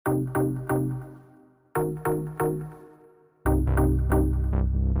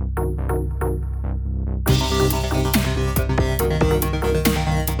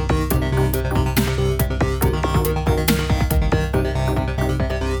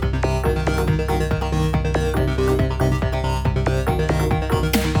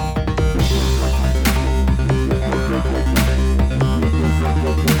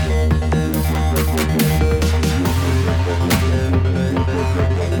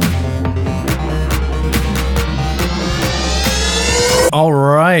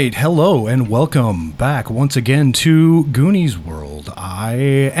right, hello and welcome back once again to Goonies World. I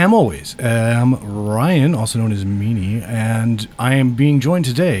am always Ryan, also known as Meanie, and I am being joined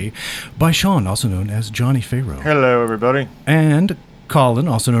today by Sean, also known as Johnny Pharaoh. Hello, everybody. And Colin,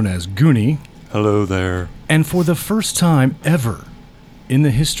 also known as Goonie. Hello there. And for the first time ever in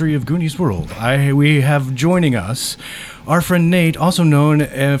the history of Goonies World, we have joining us our friend Nate, also known,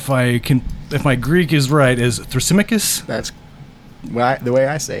 if my Greek is right, as Thrasymachus. That's the way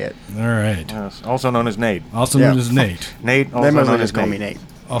I say it. All right. Yes, also known as Nate. Also known as Nate. Nate, also They mostly known as just call Nate. me Nate.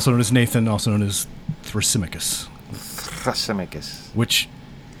 Also known as Nathan, also known as Thrasymachus. Thrasymachus. Which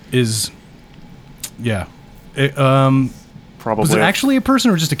is, yeah. Probably. Was it actually a person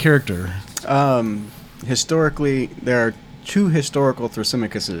or just a character? Historically, there are two historical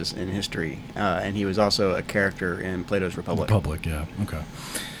Thrasymachus in history, and he was also a character in Plato's Republic. Republic, yeah. Okay.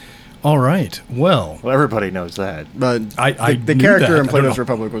 All right. Well, Well, everybody knows that. But I the knew character that. in I Plato's don't know.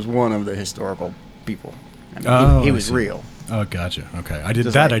 Republic was one of the historical people. I mean, Oh, he I was see. real. Oh, gotcha. Okay. I did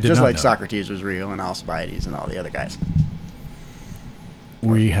Just that. like, I did just not like know. Socrates was real, and Alcibiades and all the other guys.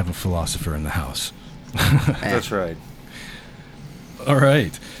 We have a philosopher in the house. That's right. All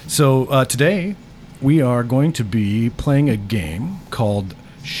right. So today we are going to be playing a game called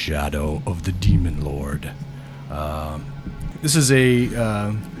Shadow of the Demon Lord. This is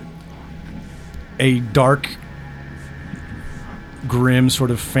a dark, grim sort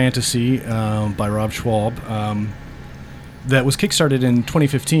of fantasy by Rob Schwab that was kickstarted in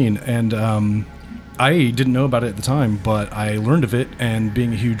 2015, and I didn't know about it at the time, but I learned of it, and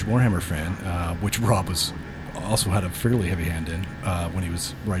being a huge Warhammer fan, which Rob was also had a fairly heavy hand in when he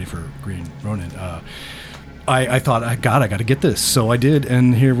was writing for Green Ronin, I thought, I got to get this, so I did,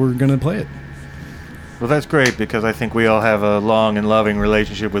 and here we're gonna play it. Well, that's great because I think we all have a long and loving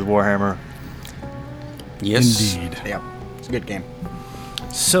relationship with Warhammer. Yes. Indeed. Yeah, it's a good game.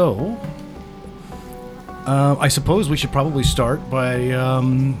 So, I suppose we should probably start by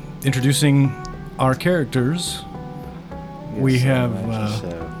introducing our characters. We Yes, have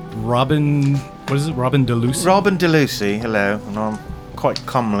imagine so. Robin. What is it? Robin DeLucy. Robin DeLucy, hello, and I'm quite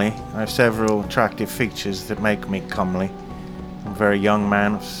comely. I have several attractive features that make me comely. I'm a very young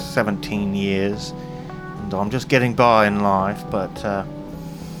man of 17 years, and I'm just getting by in life, but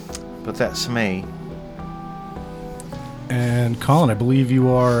that's me. And Colin, I believe you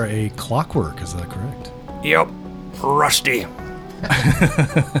are a clockwork. Is that correct? Yep. Rusty.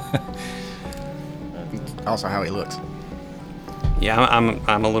 Also, how he looks. Yeah,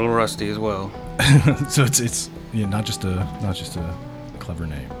 I'm a little rusty as well. So it's yeah, not just a clever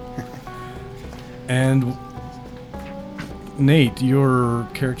name. And Nate, your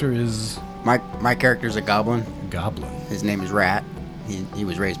character is My character's a goblin. Goblin, His name is Rat. He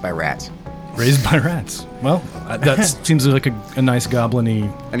was raised by rats, raised by rats. Well, that seems like a nice goblin-y.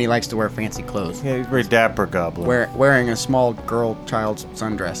 and he likes to wear fancy clothes. Yeah, he's a very dapper goblin. Wearing a small child's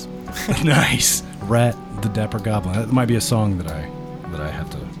sundress. Nice. Rat the Dapper Goblin. That might be a song that I have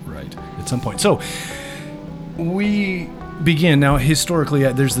to write at some point. So we begin now. Historically,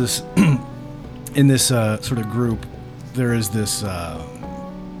 there's this in this sort of group. There is this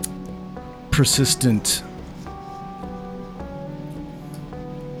persistent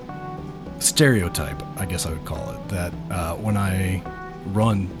stereotype, I guess I would call it, that when I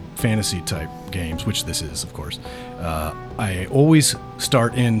run fantasy type games, which this is, of course, I always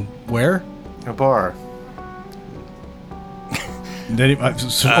start in where? A bar.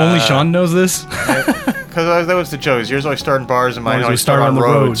 Only Sean knows this. Because that was the joke. Yours always start in bars and mine Always always start start on on the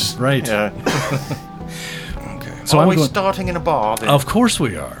roads. roads, right. Yeah. Okay. So I'm always going, starting in a bar. Then. of course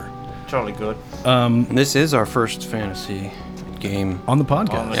we are Jolly good. This is our first fantasy game. on the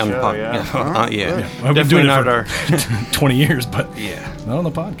podcast. On the On the show, pod- yeah. yeah. Yeah, I've been Definitely doing it not for our. 20 years, but Yeah. not on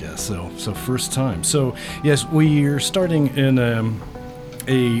the podcast. So first time. So yes, we're starting in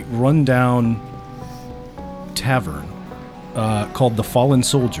a rundown tavern called the Fallen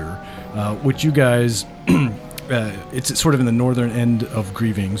Soldier, which you guys. It's sort of in the northern end of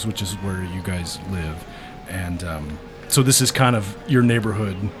Grievings, which is where you guys live, and so this is kind of your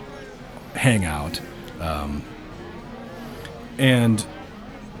neighborhood hangout. And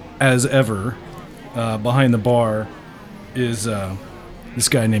as ever, behind the bar is this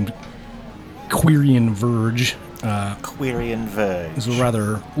guy named Quirion Verge. Quirion Verge. He's a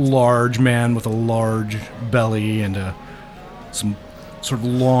rather large man with a large belly and some sort of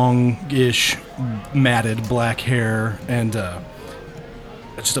longish, matted black hair, and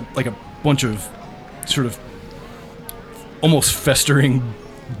just like a bunch of sort of almost festering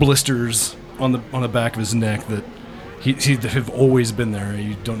blisters on the back of his neck that he have always been there.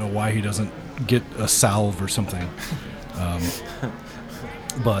 You don't know why he doesn't get a salve or something.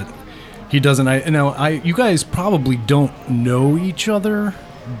 but he doesn't. You guys probably don't know each other,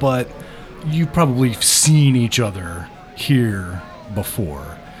 but you've probably seen each other here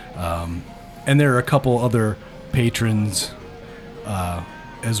before. And there are a couple other patrons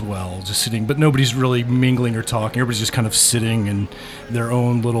as well, just sitting, but nobody's really mingling or talking. Everybody's just kind of sitting in their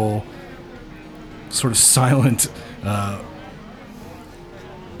own little sort of silent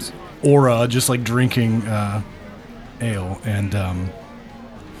aura, just like drinking ale. And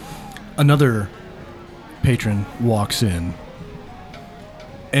another patron walks in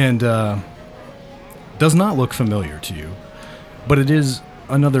and does not look familiar to you, but it is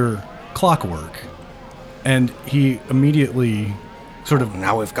another Clockwork. And he immediately sort of...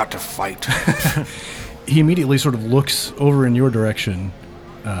 Now we've got to fight. He immediately sort of looks over in your direction,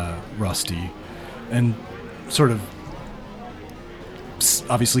 Rusty, and sort of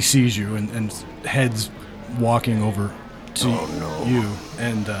obviously sees you and heads walking over to you.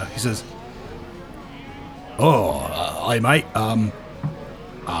 And he says, "Hi, mate.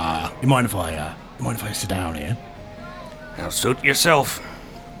 You mind if I sit down here?" Now suit yourself.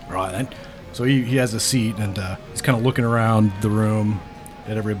 Right then. So he has a seat, and he's kind of looking around the room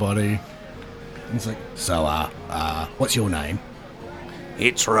at everybody. And he's like, "So, what's your name?"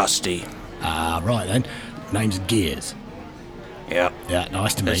 It's Rusty. Right then. Name's Gears. Yep. Yeah,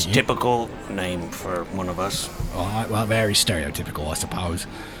 nice to meet It's you. typical name for one of us. All right, well, very stereotypical, I suppose.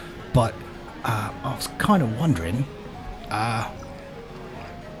 But I was kind of wondering,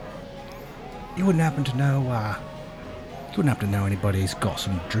 you wouldn't happen to know anybody who's got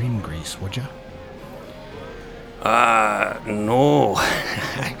some dream grease, would you? No.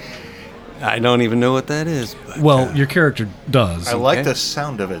 I don't even know what that is. But, Well, your character does. I like Okay. the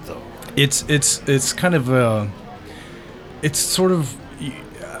sound of it, though. It's kind of it's sort of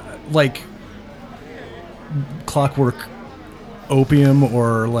like clockwork opium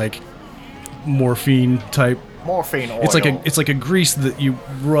or like morphine type. Morphine oil. It's like a grease that you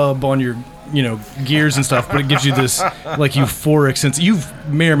rub on your gears and stuff, but it gives you this like euphoric sense. You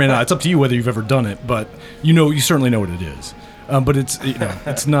may or may not. It's up to you whether you've ever done it, but you certainly know what it is. But it's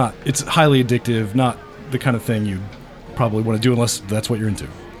it's not. It's highly addictive. Not the kind of thing you probably want to do unless that's what you're into.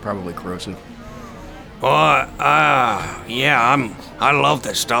 Probably corrosive. yeah, I love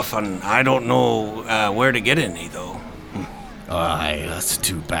this stuff, and I don't know where to get any though. Aye, that's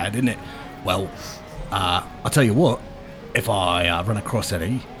too bad, isn't it? Well, I'll tell you what. If I run across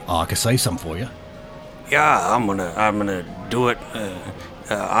any, I can say some for you. Yeah, I'm gonna do it.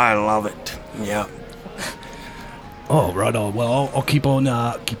 I love it. Yeah. Oh, right on. Well, I'll keep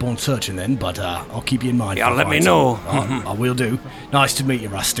on searching then, but I'll keep you in mind. Yeah, if I let me find know. some. I will do. Nice to meet you,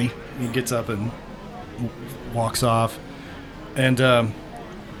 Rusty. He gets up and walks off, and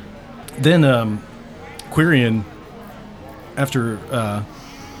then Quirion, after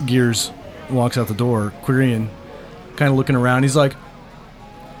Gears walks out the door, Quirion, kind of looking around, he's like,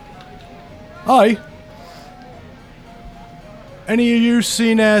 "Hi, any of you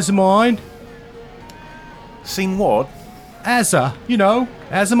seen Azamine?" Seen what? Azza,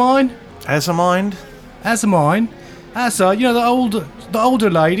 Azamine? Azamind? Azamine? Azza, the older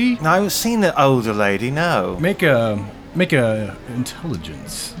lady. No, I haven't seen the older lady, no. Make a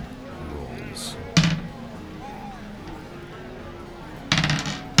intelligence rolls.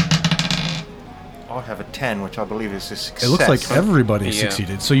 I have a 10, which I believe is a success. It looks like everybody Yeah.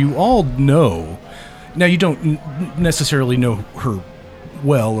 succeeded. So you all know. Now you don't necessarily know her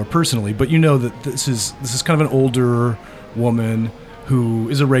well or personally, but you know that this is kind of an older woman who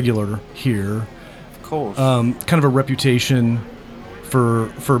is a regular here. Of course. Kind of a reputation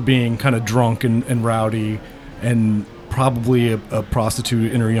for being kind of drunk and rowdy, and probably a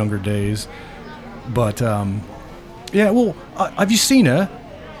prostitute in her younger days. But yeah, well, have you seen her?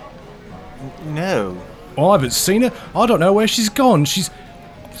 No. Oh, I haven't seen her. I don't know where she's gone. She's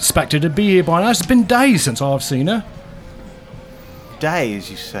expected to be here by now. It's been days since I've seen her. Days,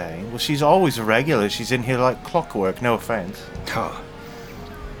 you say? Well, she's always a regular. She's in here like clockwork, no offense. Huh.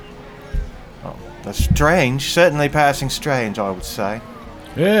 Oh, that's strange. Certainly passing strange, I would say.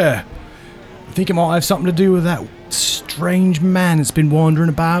 Yeah. I think it might have something to do with that strange man that's been wandering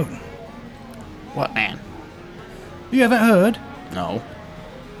about. What man? You haven't heard? No.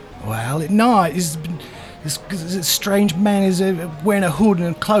 Well, at night, this strange man is wearing a hood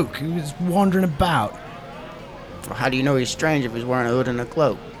and a cloak. He was wandering about. Well, how do you know he's strange if he's wearing a hood and a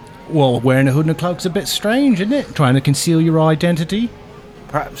cloak? Well, wearing a hood and a cloak's a bit strange, isn't it? Trying to conceal your identity.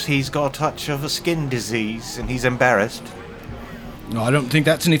 Perhaps he's got a touch of a skin disease and he's embarrassed. No, I don't think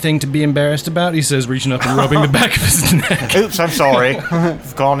that's anything to be embarrassed about, he says, reaching up and rubbing the back of his neck. Oops, I'm sorry.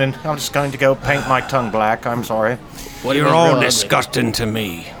 I've gone and I'm just going to go paint my tongue black. I'm sorry. You're all disgusting to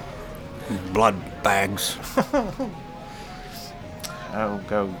me. Blood bags. I'll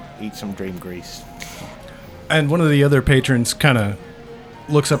go eat some dream grease. And one of the other patrons kind of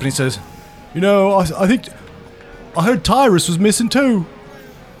looks up and he says, you know, I think I heard Tyrus was missing too.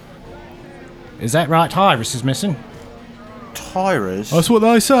 Is that right? Tyrus is missing? Tyrus? That's what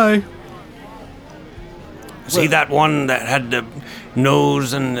they say. See that one that had the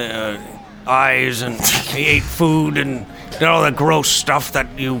nose and eyes and he ate food and did all the gross stuff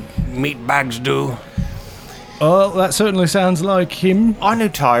that you meat bags do? Oh, that certainly sounds like him. I knew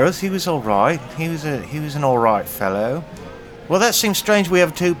Tyrus. He was all right. He was an all right fellow. Well, that seems strange. We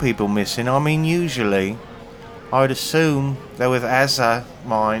have two people missing. I mean, usually, I'd assume that with Azza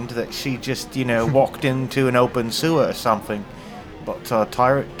mind that she just, walked into an open sewer or something. But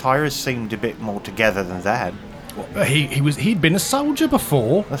Tyrus seemed a bit more together than that. He'd been a soldier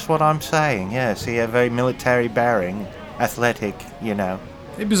before. That's what I'm saying. Yes, he had very military bearing, athletic.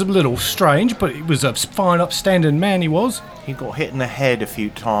 It was a little strange, but he was a fine, upstanding man. He was. He got hit in the head a few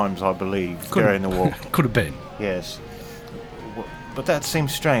times, I believe, during the war. Could have been. Yes. But that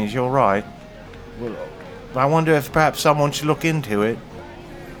seems strange, you're right. Well, I wonder if perhaps someone should look into it.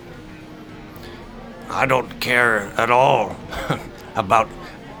 I don't care at all about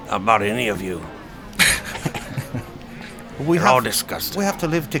any of you. We're all disgusting. We have to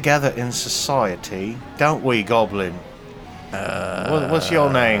live together in society, don't we, Goblin? What's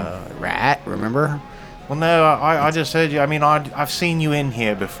your name? Rat, remember? Well, no, I just heard you. I mean, I've seen you in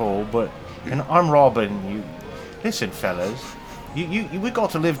here before, and I'm Robin. Listen, fellas, we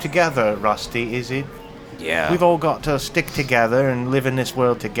got to live together. Rusty, is it? Yeah. We've all got to stick together and live in this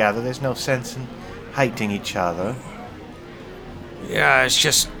world together. There's no sense in hating each other. Yeah, it's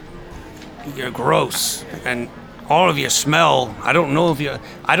just you're gross, and all of you smell. I don't know if you.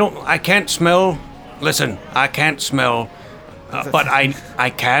 I can't smell. Listen, I can't smell. But I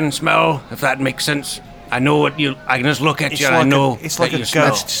can smell, if that makes sense. I know what you... I can just look at you and I know it's like that a you smell.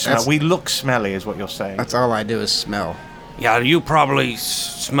 ghost smell. We look smelly, is what you're saying. That's all I do is smell. Yeah, you probably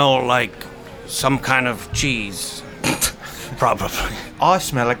smell like some kind of cheese. Probably. I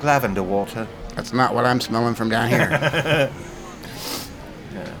smell like lavender water. That's not what I'm smelling from down here.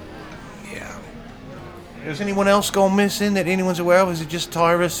 Yeah. Has anyone else gone missing that anyone's aware of? Is it just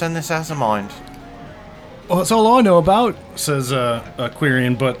Tyrus and this Azamind? Well, that's all I know about, says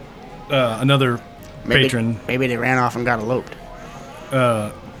Quirion, but another patron... Maybe they ran off and got eloped.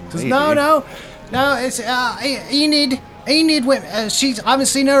 Says, no, it's Enid. Enid, I haven't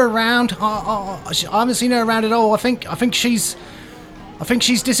seen her around. I haven't seen her around at all. I think she's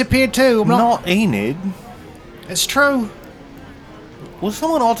disappeared too. Not Enid. It's true. Well,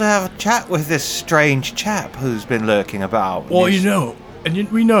 someone ought to have a chat with this strange chap who's been lurking about. Well, we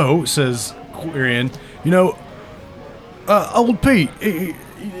know, says Quirion, old Pete, he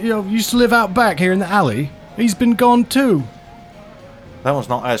used to live out back here in the alley. He's been gone too. That one's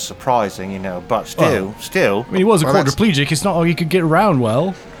not as surprising, but still. I mean, he was a quadriplegic. It's not like he could get around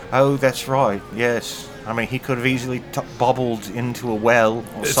well. Oh, that's right, yes. I mean, he could have easily bobbled into a well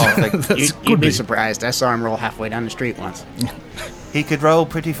or something. You'd be surprised. I saw him roll halfway down the street once. He could roll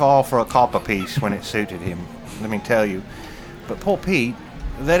pretty far for a copper piece when it suited him, let me tell you. But poor Pete,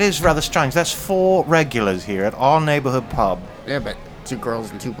 that is rather strange. That's 4 regulars here at our neighborhood pub. Yeah, but 2 girls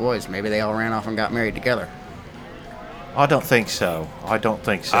and 2 boys. Maybe they all ran off and got married together. I don't think so.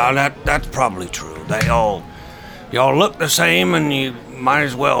 That's probably true. Y'all look the same, and you might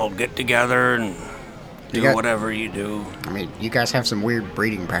as well get together and do whatever you do. I mean, you guys have some weird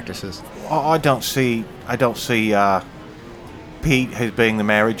breeding practices. I don't see Pete as being the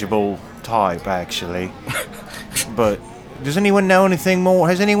marriageable type, actually. But does anyone know anything more?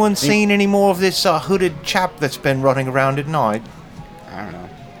 Has anyone seen any more of this hooded chap that's been running around at night? I don't know.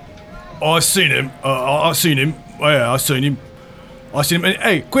 I've seen him. I've seen him. Yeah, I've seen him. And,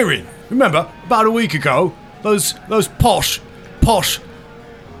 hey, Quirion, remember about a week ago, those posh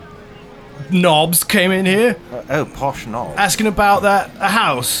knobs came in here Posh knobs. asking about that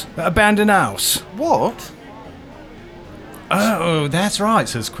abandoned house. What? Oh, that's right,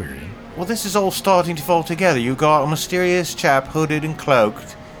 says Quirion. Well, this is all starting to fall together. You got a mysterious chap hooded and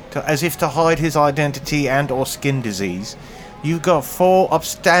cloaked, as if to hide his identity and or skin disease. You've got 4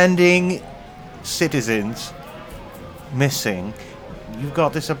 upstanding citizens missing. You've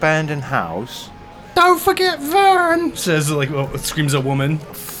got this abandoned house. Don't forget Vern, says screams a woman.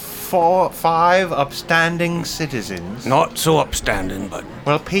 5 upstanding citizens. Not so upstanding, but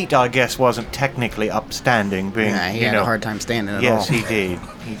Well, Pete, I guess, wasn't technically upstanding, being, Yeah, he you had know. a hard time standing at Yes, all. he did.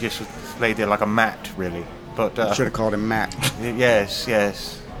 He just laid there like a mat, really. But, Should have called him Matt. yes.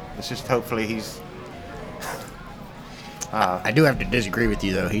 It's just hopefully he's... I do have to disagree with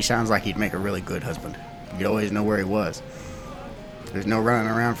you, though. He sounds like he'd make a really good husband. You'd always know where he was. There's no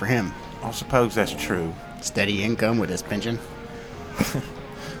running around for him. I suppose that's true. Steady income with his pension.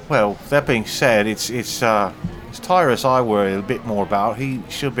 Well, that being said, it's Tyrus I worry a bit more about. He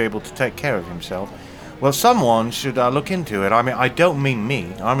should be able to take care of himself. Well, someone should look into it. I mean, I don't mean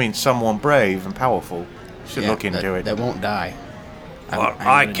me. I mean someone brave and powerful should look into it. That won't die. well, I'm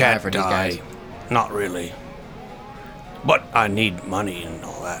I gonna can't for these die. guys. Not really. But I need money and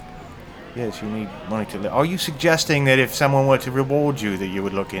all that. Yes, you need money to live. Are you suggesting that if someone were to reward you that you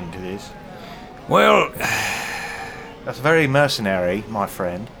would look into this? Well, That's very mercenary, my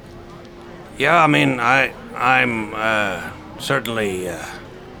friend. yeah, I mean, I'm certainly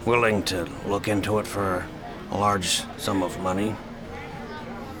willing to look into it for a large sum of money.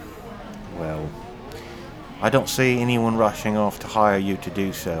 Well, I don't see anyone rushing off to hire you to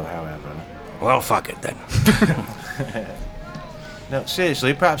do so, however. Well, fuck it then. No,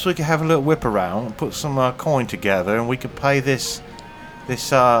 seriously, perhaps we could have a little whip around and put some coin together, and we could pay this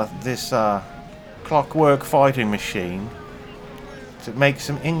clockwork fighting machine to make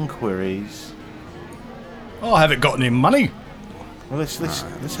some inquiries. Oh, I haven't got any money. Well,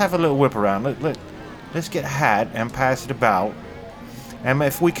 let's have a little whip around. Let's get a hat and pass it about. And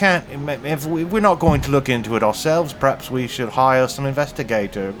if we're not going to look into it ourselves, perhaps we should hire some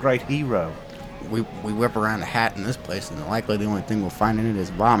investigator, a great hero. We whip around a hat in this place, and likely the only thing we'll find in it is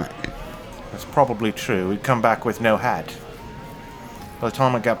vomit. That's probably true. We'd come back with no hat. By the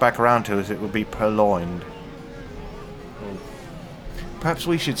time it got back around to us, it would be purloined. Perhaps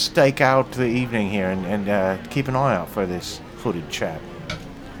we should stake out the evening here and keep an eye out for this hooded chap.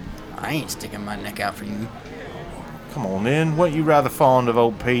 I ain't sticking my neck out for you. Come on, then. Weren't you rather fond of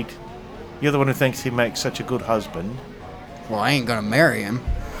old Pete? You're the one who thinks he makes such a good husband. Well, I ain't gonna marry him.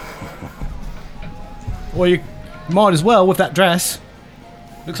 Well, you might as well with that dress.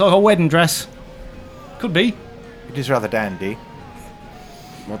 Looks like a wedding dress. Could be. It is rather dandy.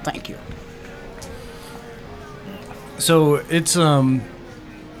 Well, thank you. So it's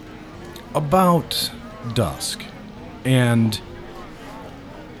about dusk, and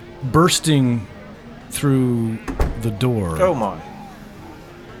bursting through the door Oh my.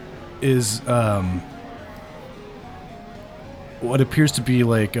 is what appears to be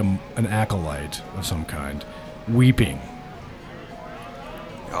like an acolyte of some kind, weeping.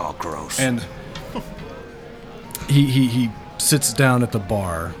 Oh, gross. And he sits down at the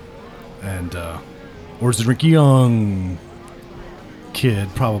bar and orders a drink. Young kid,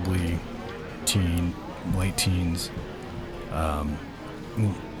 probably late teens,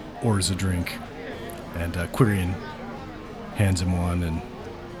 orders a drink, and Quirion hands him one, and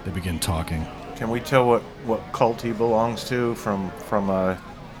they begin talking. Can we tell what cult he belongs to from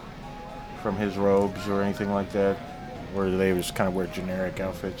his robes or anything like that? Or do they just kind of wear generic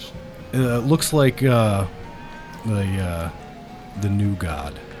outfits? Looks like the new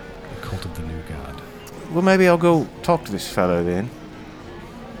god, the cult of the new god. Well, maybe I'll go talk to this fellow then.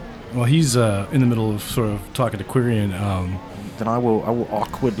 Well, he's in the middle of sort of talking to Quirion. Then I will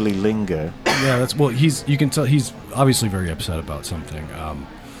awkwardly linger. Yeah, that's well. You can tell he's obviously very upset about something.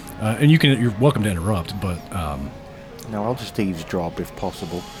 And you're welcome to interrupt, but No, I'll just eavesdrop if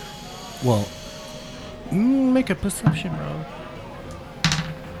possible. well, make a perception roll.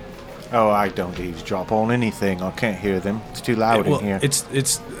 Oh, I don't eavesdrop on anything. I can't hear them. It's too loud Well, in here.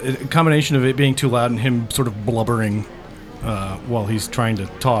 it's a combination of it being too loud and him sort of blubbering while he's trying to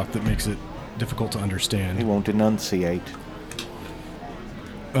talk that makes it difficult to He understand. won't enunciate.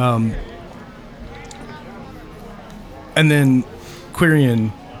 And then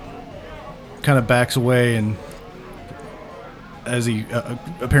Quirion kind of backs away, and as he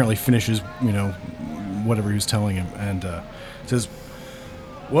apparently finishes, whatever he was telling him, and says,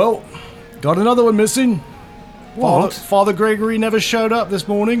 "Well, got another one missing. What? Father Gregory never showed up this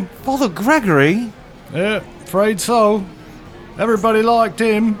morning. Father Gregory? Yeah, afraid so. Everybody liked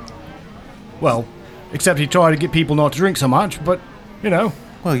him. Well, except he tried to get people not to drink so much, but,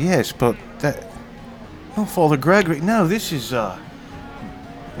 Well, yes, but that... No, Father Gregory. No, this is, Now,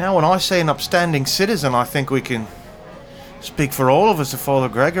 when I say an upstanding citizen, I think we can speak for all of us if Father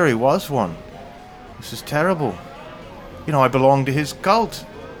Gregory was one. This is terrible. I belong to his cult.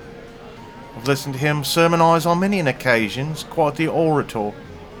 I've listened to him sermonize on many an occasions, quite the orator.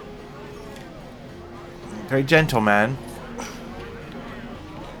 Very gentle man.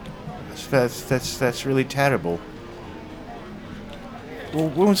 That's really terrible. Well,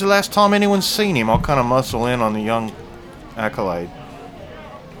 when was the last time anyone's seen him? I'll kind of muscle in on the young acolyte.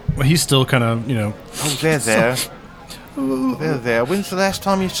 Well, he's still kind of, Oh, they're there. They're there. When's the last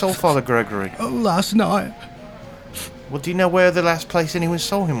time you saw Father Gregory? last night. Well, do you know where the last place anyone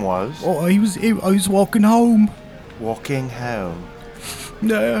saw him was? Oh, I was walking home. Walking home.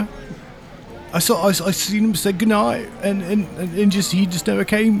 Yeah. I seen him say goodnight, and he just never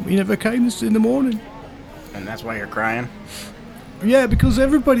came. He never came in the morning. And that's why you're crying? Yeah, because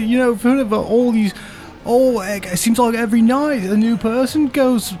everybody, whenever it seems like every night a new person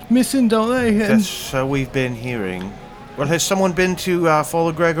goes missing, don't they? And That's so we've been hearing. Well, has someone been to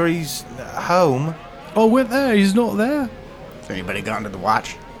Father Gregory's home? I went there. He's not there. Has anybody gone to the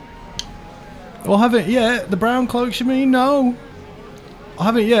watch? Well, I haven't yet. The brown cloaks, you mean? No. I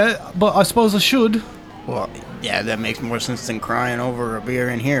haven't yet, but I suppose I should. Well, yeah, that makes more sense than crying over a beer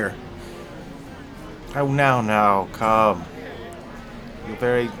in here. Oh, now, come.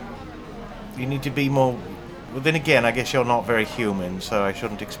 You need to be more... Well, then again, I guess you're not very human, so I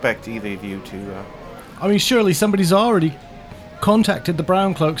shouldn't expect either of you to... I mean, surely somebody's already contacted the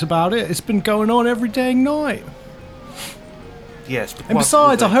brown cloaks about it. It's been going on every dang night. Yes, but And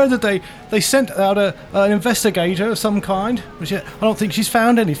besides, I heard that they sent out an investigator of some kind, which I don't think she's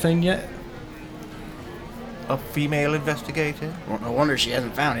found anything yet. A female investigator? Well, no wonder she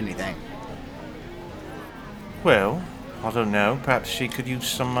hasn't found anything. Well, I don't know. Perhaps she could use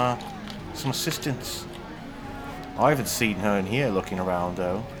some assistance. I haven't seen her in here looking around,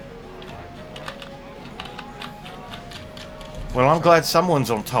 though. Well, I'm glad someone's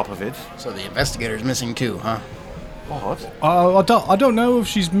on top of it. So the investigator's missing too, huh? What? I don't know if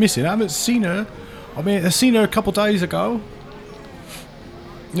she's missing. I haven't seen her. I mean, I seen her a couple days ago.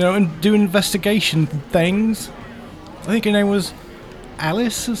 And doing investigation things. I think her name was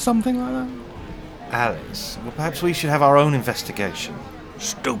Alice or something like that. Alice. Well, perhaps we should have our own investigation.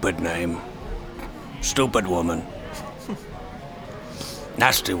 Stupid name. Stupid woman.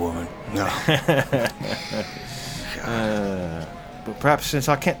 Nasty woman. No. But perhaps since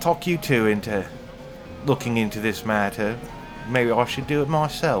I can't talk you two into looking into this matter, maybe I should do it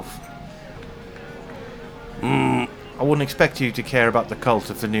myself. I wouldn't expect you to care about the cult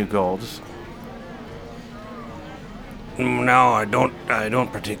of the new gods. No, I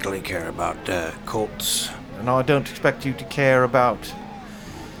don't particularly care about cults. And I don't expect you to care about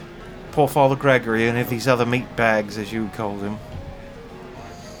poor Father Gregory and these other meatbags, as you would call them.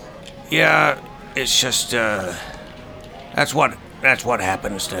 Yeah, it's just that's what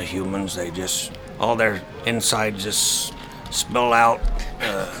happens to humans. They just all their insides just spill out.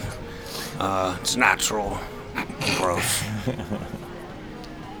 It's natural. Gross.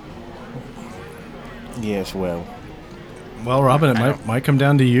 Yes, well. Well, Robin, it might come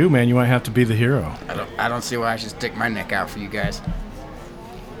down to you, man. You might have to be the hero. I don't see why I should stick my neck out for you guys.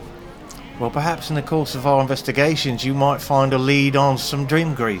 Well, perhaps in the course of our investigations, you might find a lead on some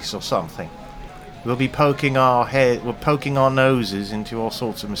dream grease or something. We'll be poking our noses into all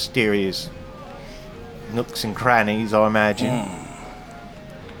sorts of mysterious nooks and crannies, I imagine.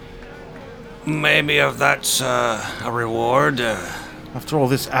 Maybe if that's a reward. After all,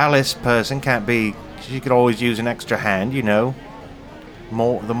 this Alice person can't be... She could always use an extra hand, The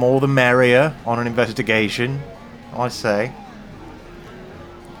more the merrier on an investigation, I say.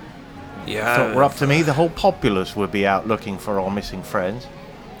 Yeah. If it were up to me, the whole populace would be out looking for our missing friends.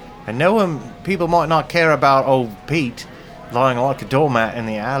 I know people might not care about old Pete lying like a doormat in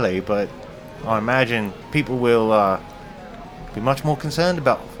the alley, but I imagine people will be much more concerned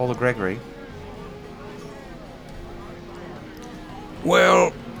about Father Gregory.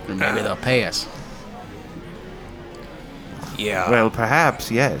 Well, Or maybe they'll pay us. Yeah. Well,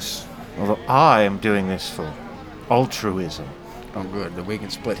 perhaps, yes. Although I am doing this for altruism. Oh, good. Then we can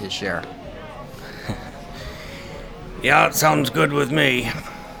split his share. Yeah, it sounds good with me.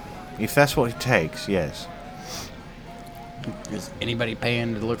 If that's what it takes, yes. Is anybody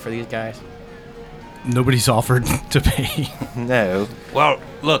paying to look for these guys? Nobody's offered to pay. No. Well,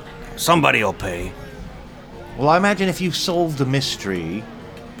 look, somebody will pay. Well, I imagine if you solved the mystery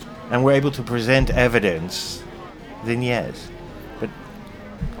and were able to present evidence, then yes. But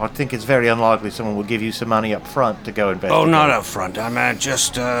I think it's very unlikely someone will give you some money up front to go investigate. Oh, not up front. I meant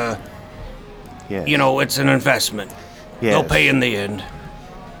just, Yes. it's an investment. Yes. They'll pay in the end.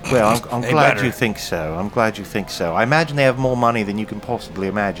 Well, I'm They glad better. you think so. I'm glad you think so. I imagine they have more money than you can possibly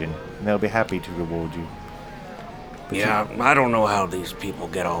imagine, and they'll be happy to reward you. But Yeah, I don't know how these people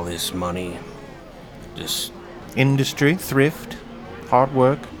get all this money. Just, industry, thrift, hard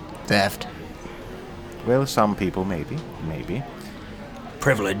work. Theft. Well, some people, maybe.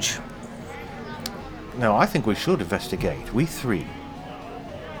 privilege. No, I think we should investigate. We three.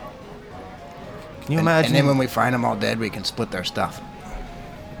 Can you And imagine? then when we find them all dead, we can split their stuff.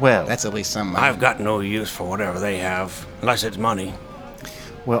 well, That's at least some money. I've got no use for whatever they have, unless it's money.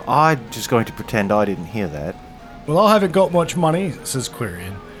 well, I'm just going to pretend I didn't hear that. Well, I haven't got much money, says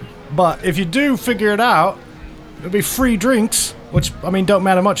Quirion. But if you do figure it out, it'll be free drinks, which, I mean, don't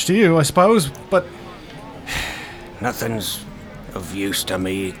matter much to you, I suppose, but Nothing's of use to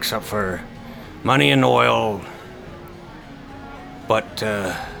me except for money and oil. But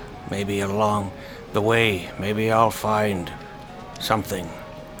maybe along the way, maybe I'll find something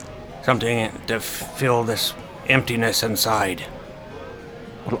to fill this emptiness inside.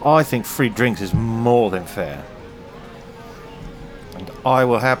 Well, I think free drinks is more than fair. And I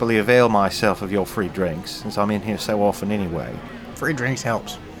will happily avail myself of your free drinks, since I'm in here so often anyway. Free drinks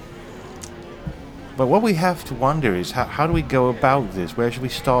helps. But what we have to wonder is, how do we go about this? Where should we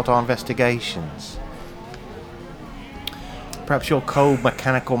start our investigations? Perhaps your cold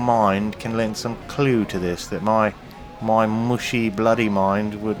mechanical mind can lend some clue to this that my mushy, bloody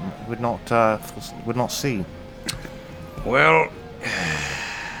mind would not see. Well,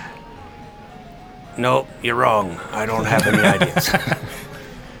 no, you're wrong. I don't have any ideas.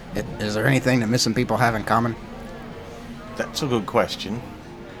 Is there anything that missing people have in common? That's a good question.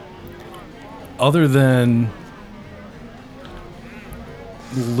 other than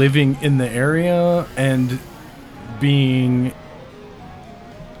living in the area and being...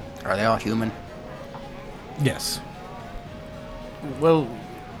 Are they all human? Yes. Well,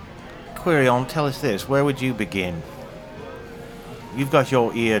 Quirion, tell us this. Where would you begin? You've got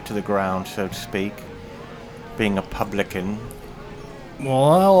your ear to the ground, so to speak, being a publican.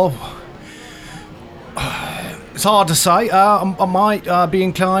 Well, it's hard to say. I might be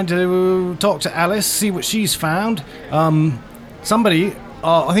inclined to talk to Alice, see what she's found. Somebody,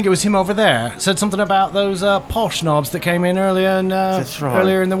 I think it was him over there, said something about those posh knobs that came in earlier That's right.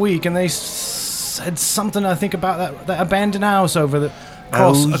 earlier in the week, and they said something, I think, about that abandoned house over the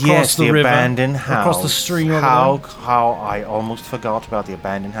across the river, abandoned house. across the stream. Over How I almost forgot about the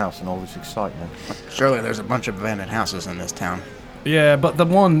abandoned house and all this excitement. Surely there's a bunch of abandoned houses in this town. there. Yeah, but the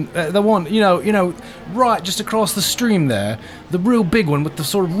one, you know, right just across the stream there, the real big one with the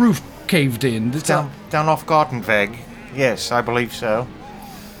sort of roof caved in. It's Down off Gartenweg. Yes, I believe so.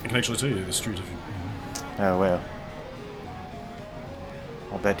 I can actually tell you the street. Oh, well.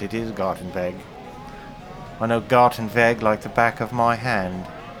 I'll bet it is Gartenweg. I know Gartenweg like the back of my hand.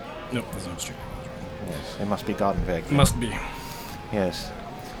 Nope, there's no street. Yes, it must be Gartenweg. Must be. Yes.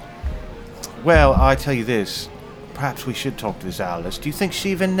 Well, I tell you this. Perhaps we should talk to this Alice. Do you think she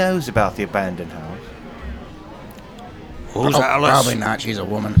even knows about the abandoned house? Who's Oh, Alice? Probably not. She's a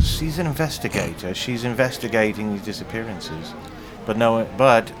woman. She's an investigator. She's investigating these disappearances. But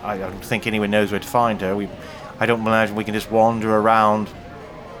I don't think anyone knows where to find her. I don't imagine we can just wander around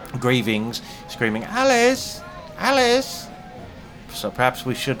Grievings screaming, Alice! Alice! So perhaps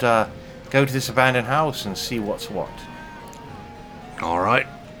we should go to this abandoned house and see what's what. All right.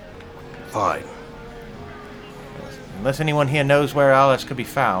 Fine. Unless anyone here knows where Alice could be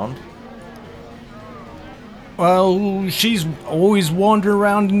found. Well, she's always wandering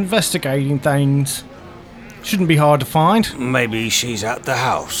around investigating things. Shouldn't be hard to find. Maybe she's at the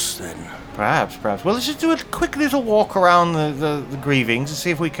house then. Perhaps. Well, let's just do a quick little walk around the Grievings and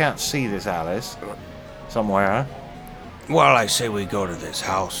see if we can't see this Alice somewhere. Well, I say we go to this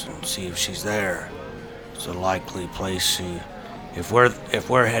house and see if she's there. It's a likely place. If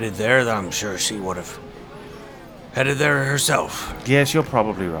we're headed there, then I'm sure she would have headed there herself. Yes, you're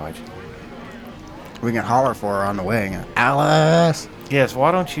probably right. We can holler for her on the way. Alice! Yes,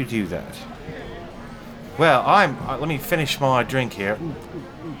 why don't you do that? Well, let me finish my drink here.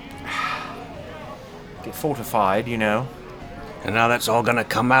 Get fortified, you know. And now that's all gonna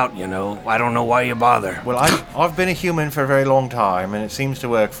come out, you know. I don't know why you bother. Well, I've been a human for a very long time, and it seems to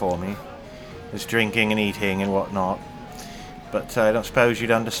work for me. This drinking and eating and whatnot. But I don't suppose you'd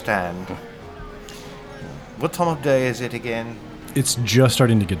understand. What time of day is it again? It's just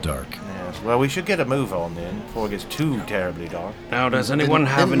starting to get dark. Yes, well, we should get a move on then, before it gets too terribly dark. Now, does anyone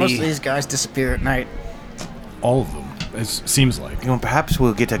have Didn't most of any? these guys disappear at night? All of them, it seems like. You know, perhaps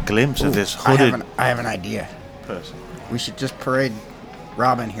we'll get a glimpse of this I hooded have an idea. person. We should just parade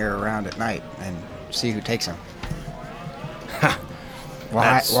Robin here around at night and see who takes him.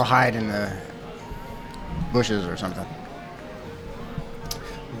 We'll hide in the bushes or something.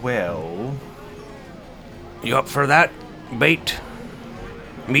 Well, You up for that? Bait?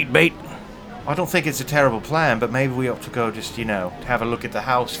 Meat bait? I don't think it's a terrible plan, but maybe we ought to go just, have a look at the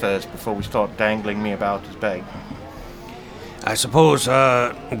house first before we start dangling me about as bait. I suppose,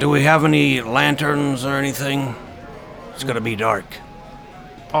 do we have any lanterns or anything? It's gonna be dark.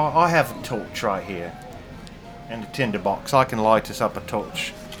 I have a torch right here. And a tinder box. I can light us up a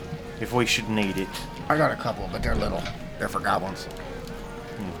torch if we should need it. I got a couple, but they're little. They're for goblins.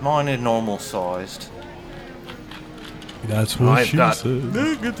 Mine are normal sized. That's what I've she got-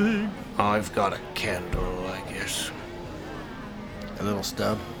 said. I've got a candle, I guess. A little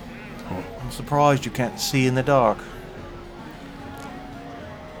stub. I'm surprised you can't see in the dark.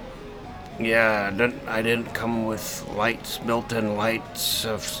 Yeah, I didn't come with lights, built-in lights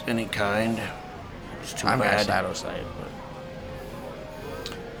of any kind. It's too I've got bad. shadow sight, but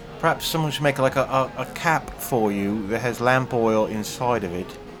Perhaps someone should make like a cap for you that has lamp oil inside of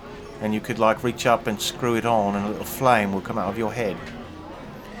it. And you could like reach up and screw it on and a little flame will come out of your head.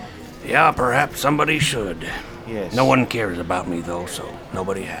 Yeah, perhaps somebody should. Yes. No one cares about me, though, so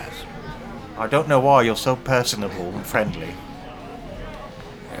nobody has. I don't know why you're so personable and friendly.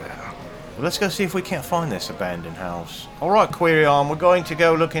 Well, let's go see if we can't find this abandoned house. Alright, Quirion, we're going to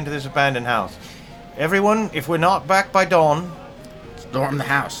go look into this abandoned house. Everyone, if we're not back by dawn, storm the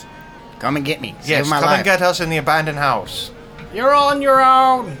house. Come and get me. Save yes, my come life. and get us in the abandoned house. You're on your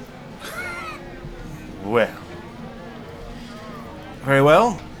own. Well. Very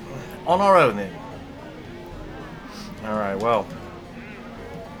well. On our own then. Alright, well.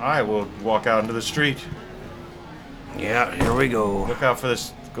 I will walk out into the street. Yeah, here we go. Look out for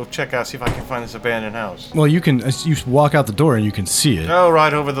this. Go check out, see if I can find this abandoned house. Well, you can. You walk out the door and you can see it. Oh,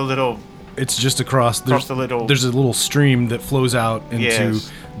 right over the little. It's just across. Across the little- There's a little stream that flows out into Yes.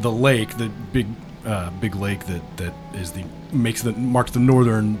 the lake, the big lake that is marks the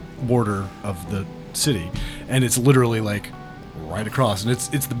northern border of the city, and it's literally like right across, and it's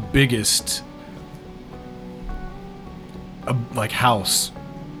the biggest like house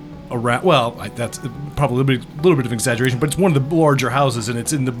around. Well, that's probably a little bit of exaggeration, but it's one of the larger houses, and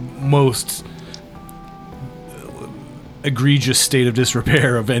it's in the most egregious state of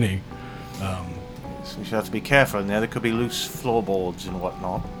disrepair of any. So we should have to be careful in there. There could be loose floorboards and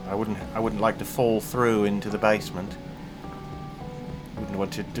whatnot. I wouldn't like to fall through into the basement. Wouldn't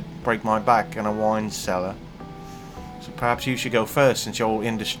want to break my back in a wine cellar. So perhaps you should go first, since you're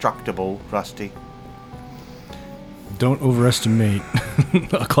indestructible, Rusty. Don't overestimate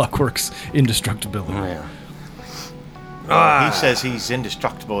a Clockwork's indestructibility. Yeah. He says he's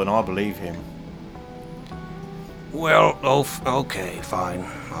indestructible, and I believe him. Well, okay, fine.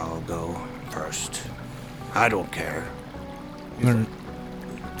 I'll go first. I don't care. So you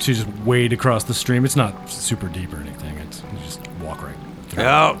just wade across the stream. It's not super deep or anything. You just walk right through.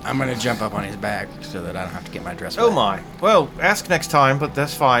 Yeah. I'm gonna jump up on his back so that I don't have to get my dress Oh wet. my. Well, ask next time, but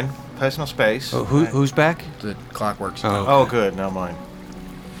that's fine. Personal space. Who's back? The clockworks. Oh, good. No mind.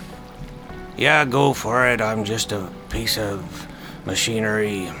 Yeah, go for it. I'm just a piece of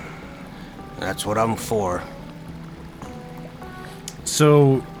machinery. That's what I'm for.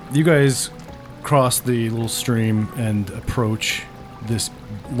 So you guys cross the little stream and approach this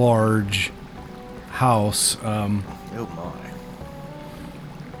large house. Oh my.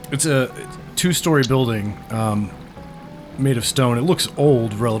 It's a two-story building made of stone. It looks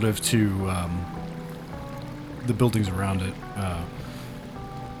old relative to the buildings around it.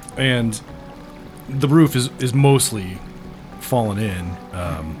 And the roof is mostly fallen in.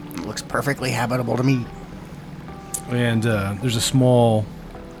 It looks perfectly habitable to me. And there's a small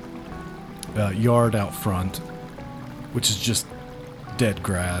yard out front, which is just dead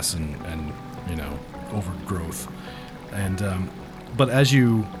grass and overgrowth. And but as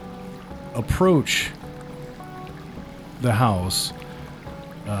you approach the house,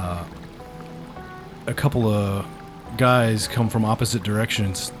 a couple of guys come from opposite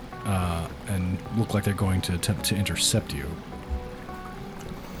directions and look like they're going to attempt to intercept you.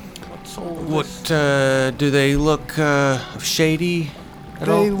 What, do they look, shady at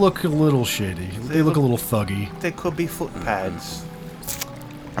all? They look a little shady. They look a little thuggy. There could be footpads.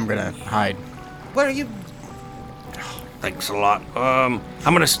 I'm gonna hide. Where are you? Thanks a lot. I'm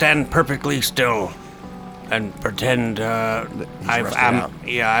gonna stand perfectly still and pretend, my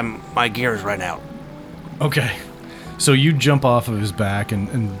gear's run out. Okay. So you jump off of his back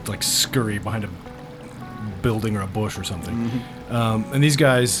and like scurry behind a building or a bush or something. And these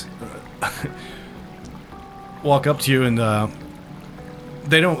guys walk up to you and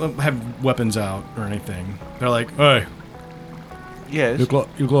they don't have weapons out or anything. They're like, "Hey, Yes. you look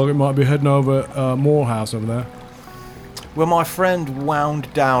like it might be heading over Morehouse over there. Well, my friend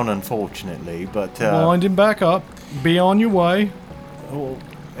wound down, unfortunately, but... Wind him back up. Be on your way. oh,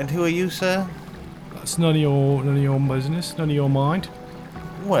 and who are you, sir? That's none of your business. None of your mind."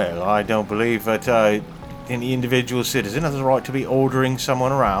 Well, I don't believe that any individual citizen has the right to be ordering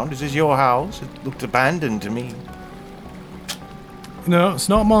someone around. Is this your house? It looked abandoned to me. No, it's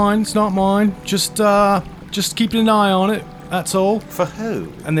not mine. It's not mine. Just keeping an eye on it. That's all. For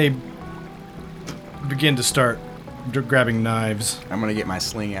who? And they begin to start grabbing knives. I'm gonna get my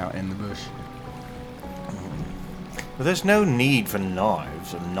sling out in the bush. Well, there's no need for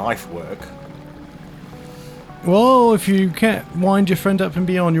knives or knife work. Well, if you can't wind your friend up and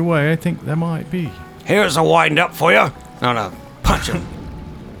be on your way, I think there might be. Here's a wind up for you. No, punch him.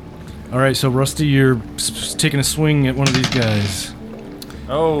 All right, so Rusty, you're taking a swing at one of these guys.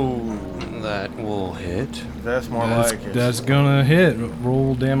 Oh, That will hit. that's more like it. That's gonna hit.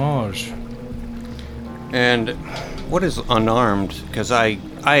 Roll damage. And what is unarmed? Because I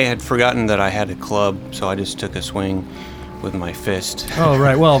had forgotten that I had a club, so I just took a swing with my fist. Oh,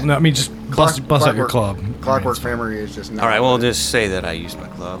 right. Well, no, I mean, just bust out your club. Clockwork Memory is just not. All right, well, just say that I used my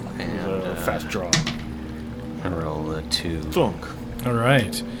club. And Fast draw. I roll a 2. Thunk. All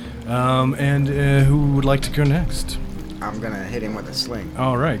right. And who would like to go next? I'm gonna hit him with a sling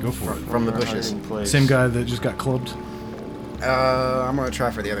All right, go for it. from the bushes. Same guy that just got clubbed. I'm gonna try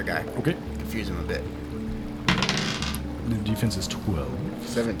for the other guy. Okay. Confuse him a bit. The defense is 12.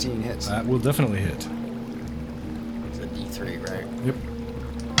 17 hits. That will definitely hit. It's a D3, right? Yep.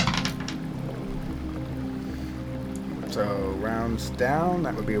 So rounds down,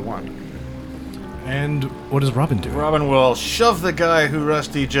 that would be a 1. And what does Robin do? Robin will shove the guy who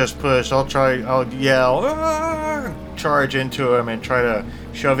Rusty just pushed. I'll yell, "Ah!" Charge into him and try to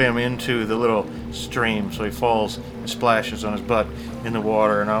shove him into the little stream so he falls and splashes on his butt in the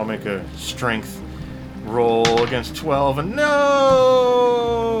water, and I'll make a strength roll against 12, and no!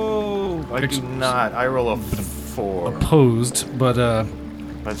 I do not. I roll a 4. Opposed, but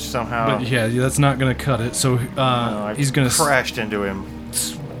But somehow yeah, that's not gonna cut it. So I he's gonna crashed into him.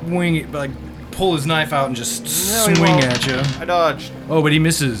 swing it, like pull his knife out and just No, he swing won't. at you. I dodged. Oh, but he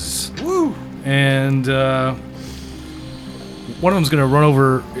misses. Woo! And one of them's gonna run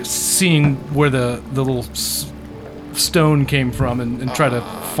over, seeing where the little stone came from, and try to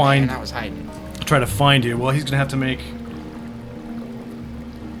find Man, I was hiding. you. Well, he's gonna have to make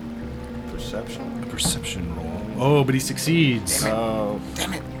Perception? a perception roll. Oh, but he succeeds. Oh.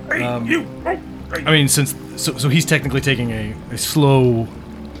 Damn it. I mean, so he's technically taking a slow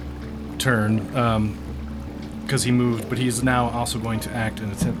turn because he moved, but he's now also going to act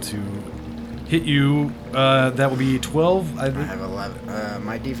and attempt to hit you. That will be 12. I have 11.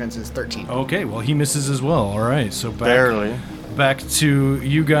 My defense is 13. Okay, well he misses as well. All right, so Barely. back to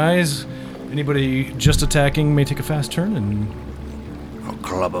you guys. Anybody just attacking may take a fast turn, and I'll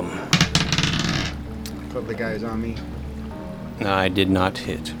club him. Put the guys on me. No, I did not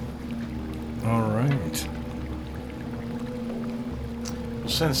hit. all right.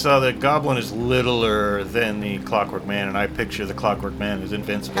 Since the goblin is littler than the Clockwork Man, and I picture the Clockwork Man as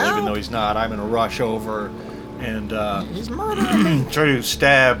invincible, even though he's not, I'm gonna rush over and He's murdering me. try to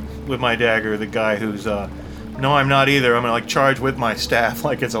stab with my dagger the guy who's no, I'm not either. I'm gonna charge with my staff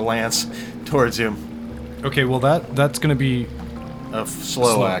like it's a lance towards him. Okay, well that's gonna be A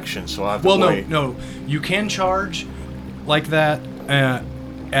slow Slow. action, so I have to well. wait. No, you can charge like that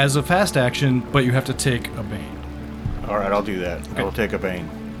as a fast action, but you have to take a bane. All right, I'll do that. Okay. I will take a bane.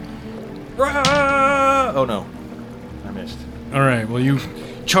 Oh no, I missed. All right. Well, you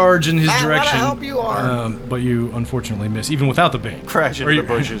charge in his Ah, what a direction. help you are. But you unfortunately miss, even without the bane. Crash Or into you- the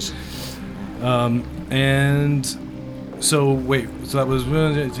bushes. And so wait. So that was.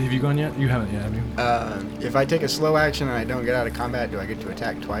 Have you gone yet? You haven't yet, have you? If I take a slow action and I don't get out of combat, do I get to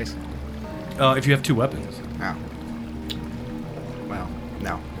attack twice? If you have two weapons. No. Well,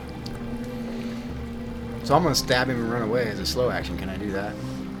 no. So I'm gonna stab him and run away as a slow action. Can I do that?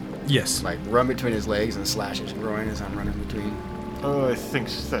 Yes. Like run between his legs and slash his groin as I'm running between. Oh, I think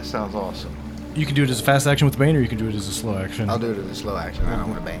that sounds awesome. You can do it as a fast action with the bane, or you can do it as a slow action. I'll do it as a slow action. I don't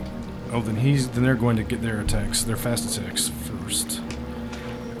want to bang. Oh, then they're going to get their attacks, their fast attacks first.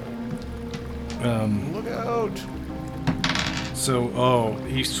 Look out! So,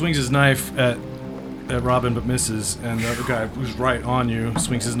 he swings his knife at Robin but misses, and the other guy who's right on you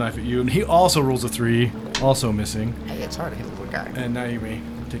swings his knife at you, and he also rolls a 3, also missing. Hey, it's hard to hit the little guy. And now you may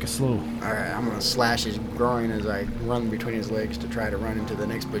take a slow. All right, I'm gonna slash his groin as I run between his legs to try to run into the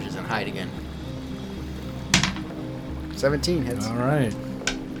next bushes and hide again. 17 hits. All right.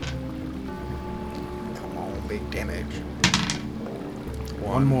 Come on, big damage.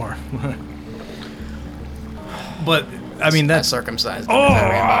 One more. But, I mean, That that's... circumcised. him as I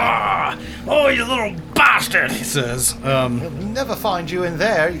ran by. Oh, you little bastard, he says. He'll never find you in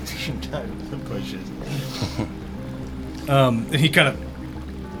there. You down the bushes. And he kind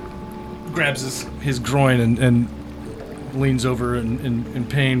of grabs his groin and leans over in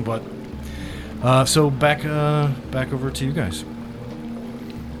pain. But so back over to you guys.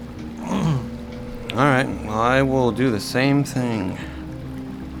 All right. Well, I will do the same thing.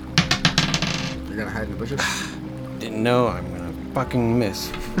 You're gonna hide in the bushes? Didn't know I'm gonna fucking miss.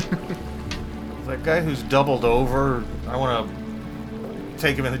 That guy who's doubled over, I want to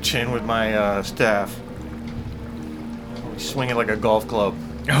take him in the chin with my staff. Swing it like a golf club.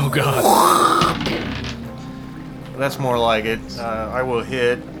 Oh God. That's more like it. I will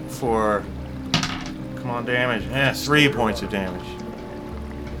hit for, come on, damage. 3 points of damage.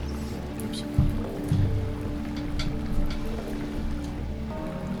 Oops.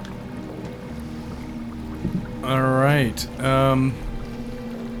 All right.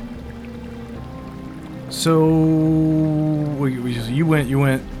 So you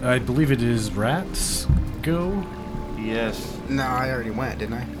went. I believe it is Rat's go. Yes. No, I already went,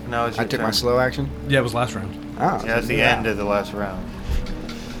 didn't I? No, it's I your took my turn. slow action. Yeah, it was last round. Oh, Yeah, it's the end of the last round.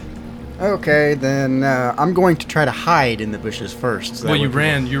 Okay, then I'm going to try to hide in the bushes first. So Well, that you way people-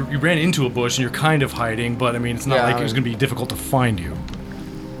 ran. You ran into a bush, and you're kind of hiding. But I mean, it's not Yeah, like I it was was- going to be difficult to find you.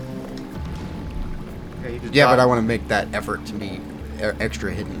 Yeah, but I want to make that effort to be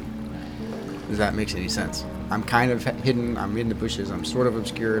extra hidden. Does that make any sense? I'm kind of hidden. I'm in the bushes. I'm sort of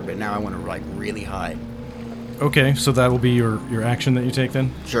obscured, but now I want to like really hide. Okay, so that will be your action that you take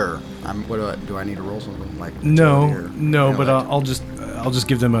then. Sure. What do I need to roll something like? No, agility or no, but intellect? I'll just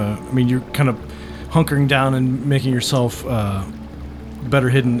give them a. I mean, you're kind of hunkering down and making yourself better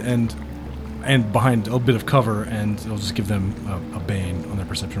hidden and behind a bit of cover, and it'll just give them a bane on their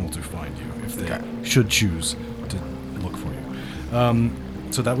perception roll to find you if they Okay. should choose to look for you.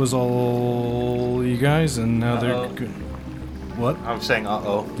 So that was all you guys, and now Uh-oh. they're good. What? I'm saying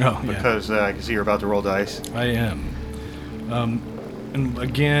uh-oh. Oh, yeah. Because I can see you're about to roll dice. I am. And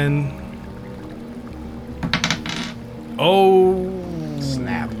again. Oh.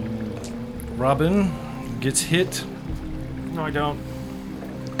 Snap. Robin gets hit. No, I don't.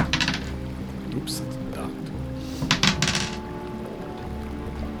 Oops, it's docked.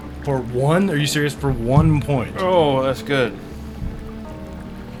 For one? Are you serious? For 1 point. Oh, that's good.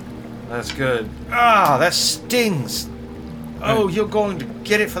 That's good. Ah, that stings. Oh, you're going to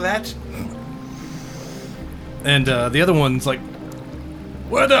get it for that? And the other one's like,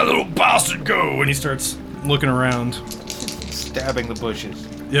 where'd that little bastard go? And he starts looking around. Stabbing the bushes.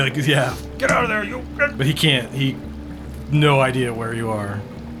 Yeah, yeah. Get out of there, you. But he can't. He no idea where you are.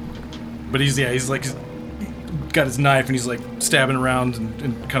 But he's like got his knife and he's like stabbing around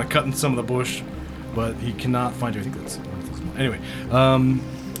and kind of cutting some of the bush, but he cannot find you. I think that's anyway.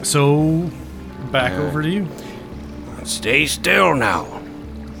 So back over to you. Stay still now.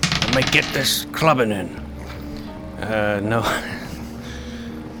 Let me get this clubbing in. No.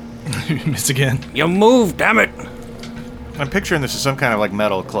 You miss again. You move, damn it. I'm picturing this as some kind of like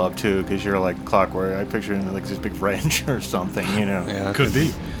metal club too, because you're like clockwork. I picture it in like this big wrench or something, you know. Yeah, Could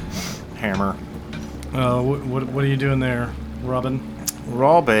be. Hammer. What are you doing there, Robin?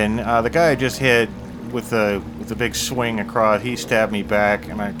 Robin, the guy I just hit with the big swing across, he stabbed me back,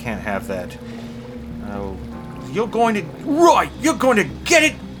 and I can't have that. You're going to get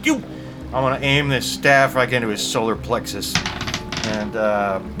it. I'm gonna aim this staff right into his solar plexus, and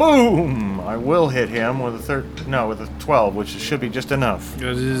boom! I will hit him with with a 12, which should be just enough.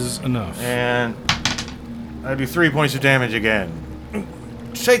 That is enough. And I do 3 points of damage again.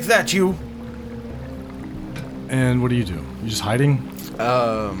 Take that, you. And what do? You just hiding?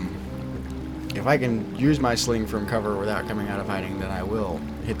 If I can use my sling from cover without coming out of hiding, then I will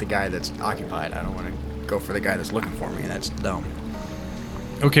hit the guy that's occupied. I don't want to go for the guy that's looking for me. That's dumb.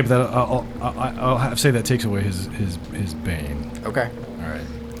 Okay, but that I'll have to say that takes away his bane. Okay. All right.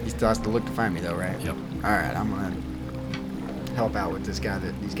 He still has to look to find me, though, right? Yep. All right, I'm gonna help out with this guy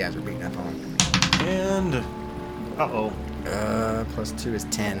that these guys are beating up on. And uh-oh. +2 is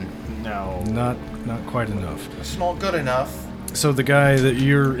 10. No. Not quite enough. It's not good enough. So the guy that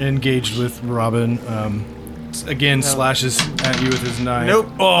you're engaged with, Robin, again slashes at you with his knife. Nope.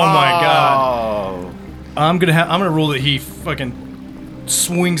 Oh my god. Oh. I'm gonna roll that he fucking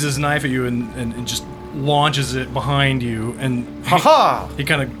swings his knife at you and just launches it behind you, and Ha-ha! he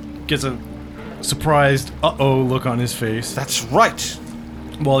kind of gets a surprised uh-oh look on his face. That's right.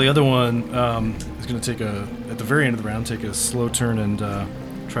 While the other one is gonna take at the very end of the round, take a slow turn and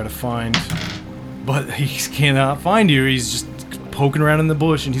try to find, but he cannot find you. He's just poking around in the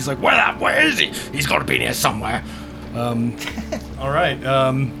bush, and he's like, where is he? He's gotta be near somewhere. All right,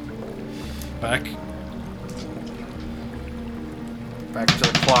 back Back to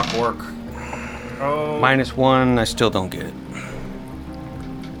the clockwork. Oh. -1, I still don't get it.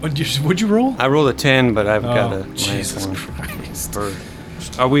 Would you roll? I rolled a 10, but I've got a Jesus nice Christ. one.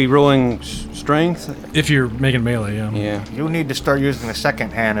 Are we rolling strength? If you're making melee, yeah. Yeah. You need to start using the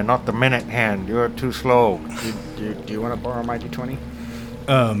second hand and not the minute hand. You're too slow. Do you want to borrow my d20?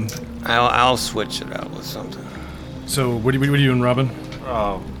 I'll switch it out with something. So what are you doing, Robin?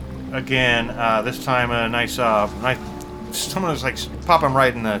 Oh, again, this time a nice, someone was like pop him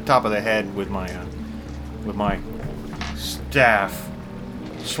right in the top of the head with my staff,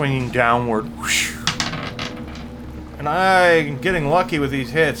 swinging downward. Whoosh. And I'm getting lucky with these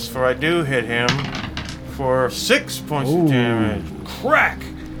hits, for I do hit him for 6 points of damage. Crack!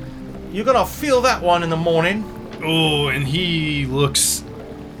 You're gonna feel that one in the morning. Oh, and he looks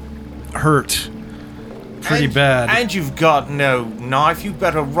hurt. Pretty bad. And you've got no knife. You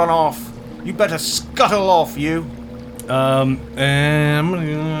better run off. You better scuttle off, you. And I'm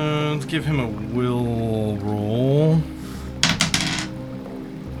gonna give him a will roll,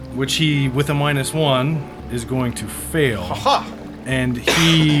 which he, with a -1, is going to fail. Aha! And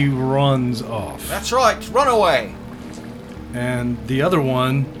he runs off. That's right. Run away. And the other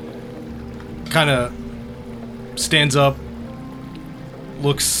one kind of stands up,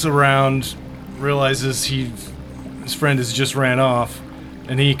 looks around, realizes his friend has just ran off,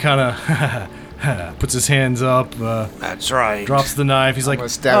 and he kind of puts his hands up, That's right. drops the knife. He's I'm like, gonna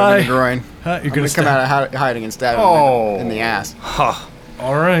stab him in the groin. You're I'm gonna gonna come stab. out of hiding and stab him in the ass. Huh.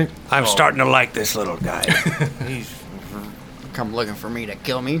 All right. I'm starting to like this little guy. He's Come looking for me to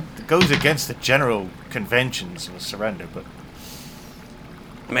kill me. it goes against the general conventions of surrender, but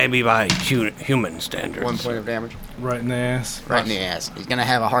Maybe by human standards. 1 point of damage. Right in the ass. Right in the ass. He's gonna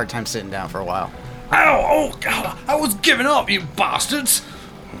have a hard time sitting down for a while. Ow! Oh, God! I was giving up, you bastards!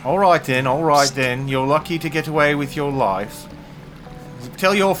 all right then. You're lucky to get away with your life.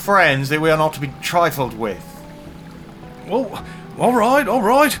 Tell your friends that we are not to be trifled with. Oh, all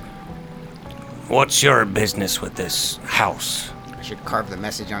right. What's your business with this house? I should carve the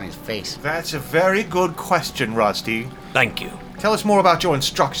message on his face. That's a very good question, Rusty. Thank you. Tell us more about your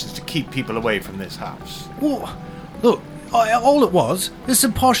instructions to keep people away from this house. Well, look, all it was is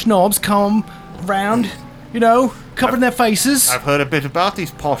some posh knobs come round, you know, covering their faces. I've heard a bit about these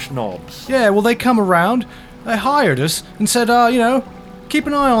posh knobs. Yeah, well, they come around, they hired us, and said, you know, keep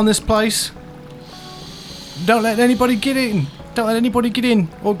an eye on this place. Don't let anybody get in.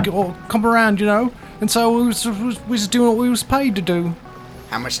 Or come around, you know. And so we was just doing what we was paid to do.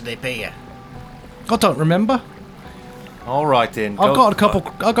 How much did they pay you? I don't remember. All right then. I got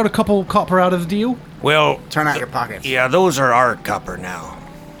a couple copper out of the deal. Well, Turn out your pockets. yeah, those are our copper now.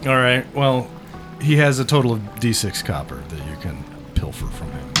 All right. Well, he has a total of D6 copper that you can pilfer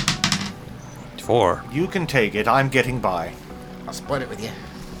from him. 4. You can take it. I'm getting by. I'll split it with you.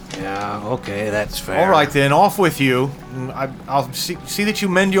 Yeah, okay, that's fair. All right then. Off with you. I'll see that you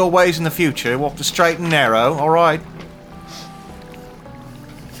mend your ways in the future. Walk the straight and narrow. All right.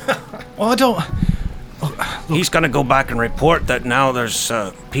 Well, I don't. He's gonna go back and report that now there's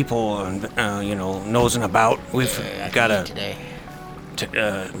people, nosing about. We've got today.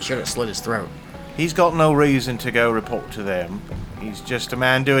 to. We should have slit his throat. He's got no reason to go report to them. He's just a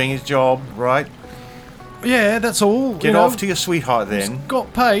man doing his job, right? Yeah, that's all. Get off to your sweetheart then.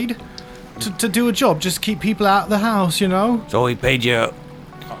 Got paid to do a job, just keep people out of the house, you know. So he paid you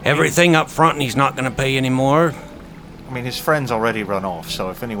everything up front, and he's not gonna pay any more. I mean, his friends already run off, so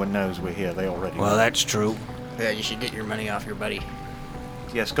if anyone knows we're here, they already Well, know. that's true. Yeah, you should get your money off your buddy.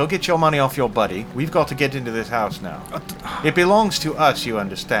 Yes, go get your money off your buddy. We've got to get into this house now. It belongs to us, you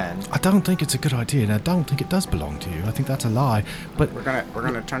understand. I don't think it's a good idea, and I don't think it does belong to you. I think that's a lie. But We're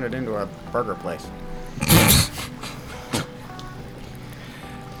gonna turn it into a burger place.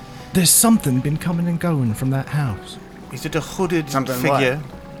 there's something been coming and going from that house. Is it a hooded Something figure?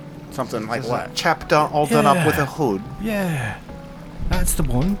 Something like Is what? a chap all done up with Yeah. a hood? Yeah, that's the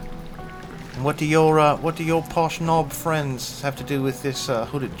one. And what do your posh knob friends have to do with this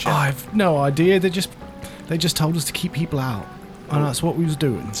hooded chap? I've no idea. They just told us to keep people out, and that's what we was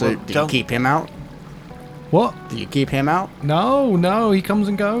doing. So Well, do you don't- keep him out? What? Do you keep him out? No, he comes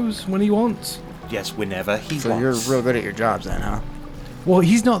and goes when he wants. Yes, whenever he So wants. you're real good at your jobs then, huh? Well,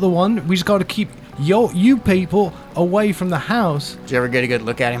 he's not the one. We just got to keep you people away from the house. Did you ever get a good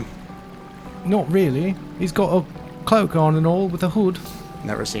look at him? Not really. He's got a cloak on and all with a hood.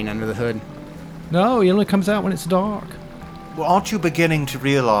 Never seen under the hood. No, he only comes out when it's dark. Well, aren't you beginning to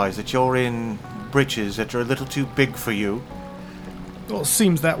realize that you're in breeches that are a little too big for you? Well, it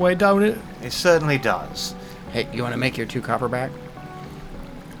seems that way, don't it? It certainly does. Hey, you want to make your 2 copper back?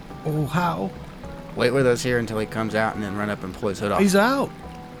 Oh, how? Wait with us here until he comes out and then run up and pull his hood off. He's out.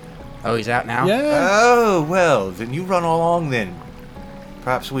 Oh, he's out now? Yeah. Oh, well, then you run along then.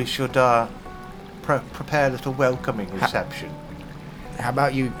 Perhaps we should prepare a little welcoming reception. How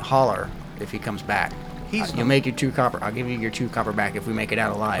about you holler if he comes back? You'll make your 2 copper. I'll give you your 2 copper back if we make it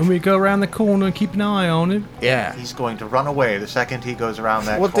out alive. And we go around the corner and keep an eye on him. Yeah. He's going to run away the second he goes around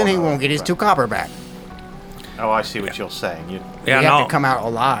that Well, corner. then he won't get his 2 copper back. Oh, I see what you're saying. Yeah, you have no. to come out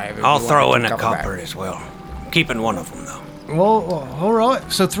alive. if I'll you want throw your in 2 a copper back. as well. I'm keeping one of them, though. Well, all right.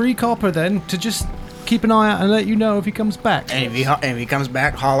 So 3 copper then to just keep an eye out and let you know if he comes back. And if he comes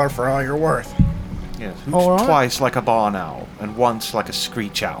back, holler for all you're worth. Yes, All right. twice like a barn owl and once like a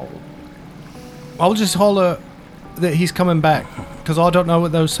screech owl. I'll just holler that he's coming back because I don't know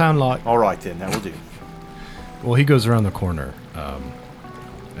what those sound like. All right then, that will do. Well, he goes around the corner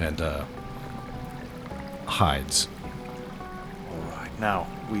and hides. All right, now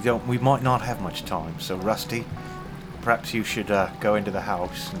we might not have much time. So Rusty, perhaps you should go into the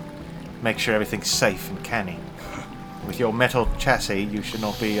house and make sure everything's safe and canny. With your metal chassis, you should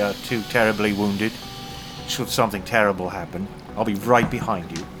not be too terribly wounded. Should something terrible happen, I'll be right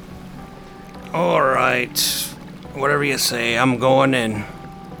behind you. All right. Whatever you say, I'm going in.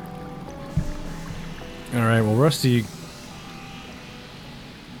 All right. Well, Rusty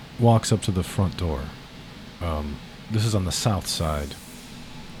walks up to the front door. This is on the south side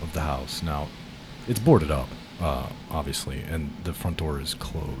of the house. Now, it's boarded up, obviously, and the front door is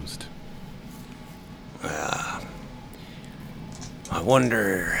closed. I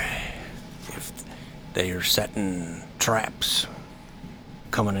wonder if they are setting traps,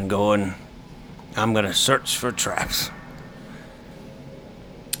 coming and going. I'm gonna search for traps.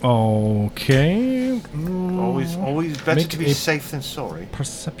 Okay. Always better Make to be a safe than sorry.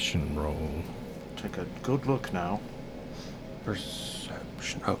 Perception roll. Take a good look now.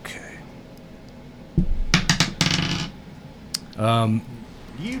 Perception. Okay.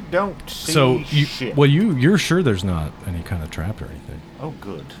 You don't see So shit. you're sure there's not any kind of trap or anything. Oh,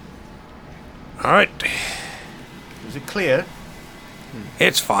 good. All right. Is it clear?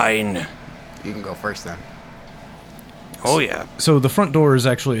 It's fine. You can go first then. Oh, yeah. So the front door is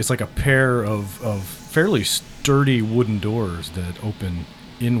actually, it's like a pair of fairly sturdy wooden doors that open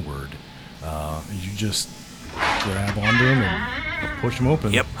inward. You just grab onto them and push them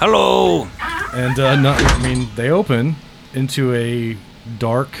open. Yep. Hello. And they open into a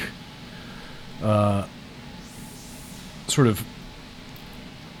dark, sort of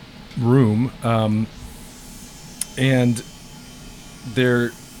room, and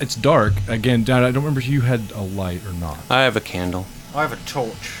it's dark again. Dad, I don't remember if you had a light or not. I have a candle. I have a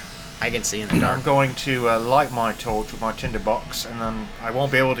torch. I can see in the I'm dark. going to light my torch with my tinderbox, and then I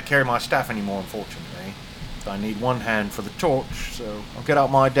won't be able to carry my staff anymore, unfortunately. I need one hand for the torch, so I'll get out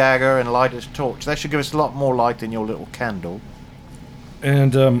my dagger and light this torch. That should give us a lot more light than your little candle.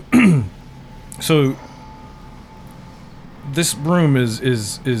 And so this room is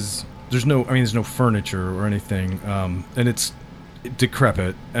there's no furniture or anything, and it's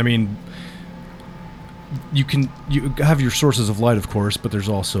decrepit. I mean, you have your sources of light, of course, but there's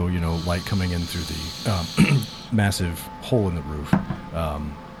also light coming in through the massive hole in the roof,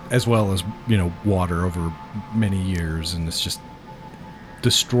 as well as water over many years, and it's just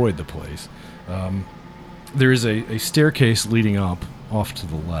destroyed the place. There is a staircase leading up off to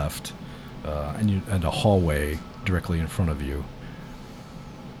the left, and a hallway directly in front of you,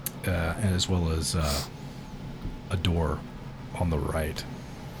 and as well as a door on the right.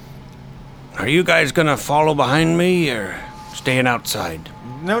 Are you guys gonna follow behind me or staying outside?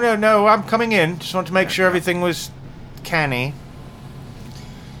 No, I'm coming in. Just want to make sure everything was canny.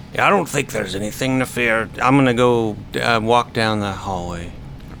 Yeah, I don't think there's anything to fear. I'm gonna go walk down the hallway.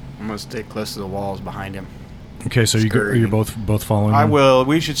 I'm gonna stay close to the walls behind him. Okay, so you're both following I him? will.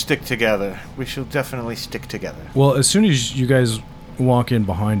 We should stick together. We shall definitely stick together. Well, as soon as you guys walk in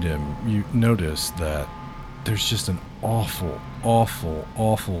behind him, you notice that there's just an awful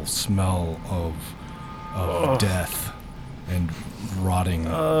smell of death and rotting.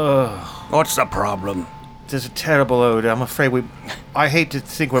 What's the problem? There's a terrible odor. I'm afraid I hate to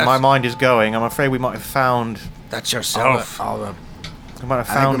think where my mind is going. I'm afraid we might have found. That's yourself. We might have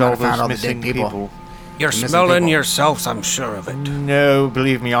found all those the missing dead people. You're missing smelling people. yourselves, I'm sure of it. No,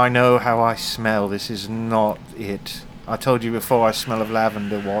 believe me, I know how I smell. This is not it. I told you before I smell of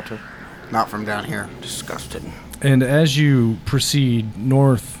lavender water. Not from down here. Disgusting. And as you proceed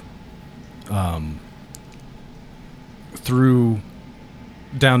north, through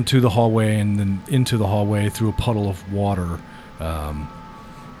down to the hallway and then into the hallway through a puddle of water,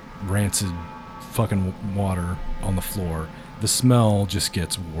 rancid fucking water on the floor, the smell just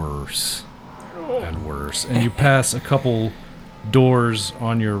gets worse and worse. And you pass a couple doors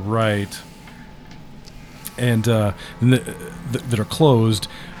on your right, and that are closed.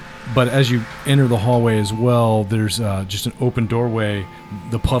 But as you enter the hallway as well, there's just an open doorway.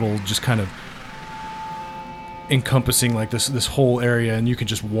 The puddle just kind of encompassing like this whole area, and you can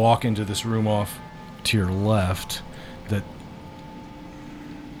just walk into this room off to your left that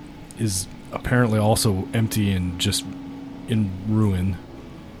is apparently also empty and just in ruin.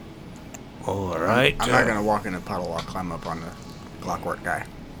 All right. I'm not gonna walk in a puddle. I'll climb up on the clockwork guy,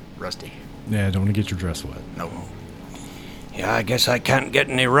 Rusty. Yeah, don't want to get your dress wet. No. Yeah, I guess I can't get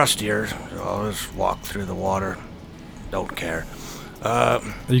any rustier, so I'll just walk through the water. Don't care. Are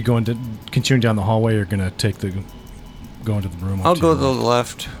you going to continue down the hallway, or going to go into the room? I'll go to the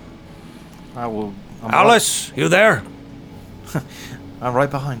left. I will. Alice, you there? I'm right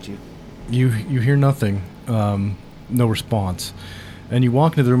behind you. You hear nothing, no response, and you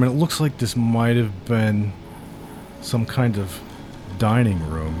walk into the room, and it looks like this might have been some kind of dining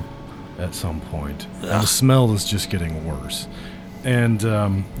room at some point. And the smell is just getting worse, and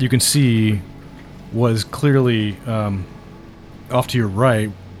you can see was clearly off to your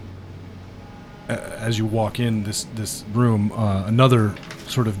right as you walk in this room, another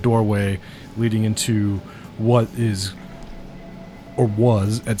sort of doorway leading into what is or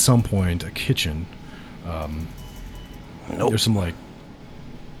was at some point a kitchen. Nope. There's some like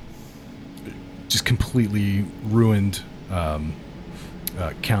just completely ruined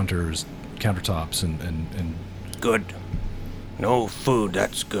countertops and Good. No food,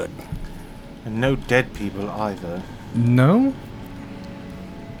 that's good. And no dead people either. no.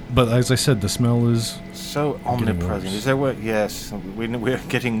 But as I said, the smell is So Getting omnipresent. worse. Is there word? Yes, we're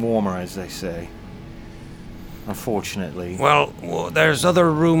getting warmer, as they say. Unfortunately. Well, there's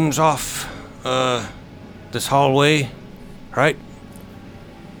other rooms off this hallway, right?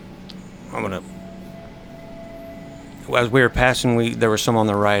 I'm gonna. As we were passing, there were some on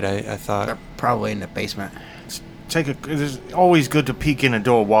the right. I thought. They're probably in the basement. It's always good to peek in a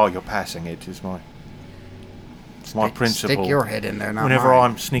door while you're passing it. It's my principle. Stick your head in there, not Whenever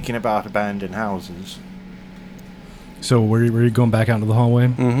mine. I'm sneaking about abandoned houses. So were you going back out into the hallway?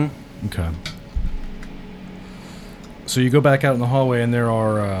 Mm-hmm. Okay. So you go back out in the hallway, and there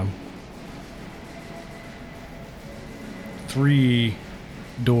are 3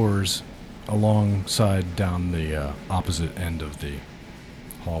 doors alongside down the opposite end of the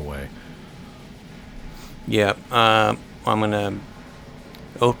hallway. Yeah. I'm gonna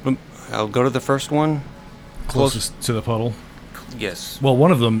open. I'll go to the first one. Closest to the puddle. Yes. Well,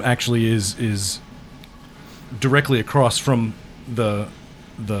 one of them actually is directly across from the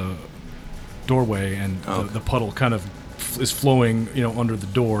doorway, and Okay. the puddle kind of is flowing, under the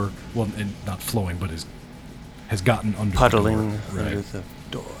door. Well, and not flowing, but has gotten under Puddling the door. under Right. the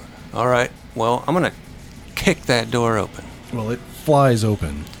door. All right. Well, I'm gonna kick that door open. Well, it flies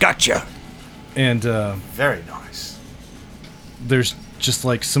open, Gotcha. and Very nice. there's just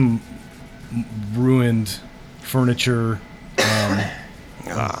like some ruined furniture,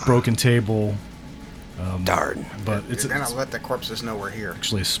 a broken table, Darn. but it's You're gonna let the corpses know we're here.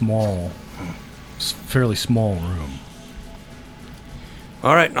 actually a fairly small room.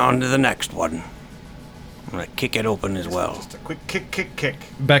 All right. On to the next one. I'm gonna kick it open as well. Just a quick kick.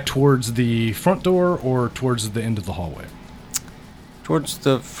 Back towards the front door or towards the end of the hallway? Towards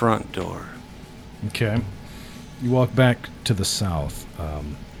the front door. Okay. You walk back to the south,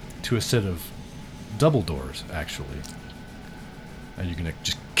 to a set of double doors, actually. Are you going to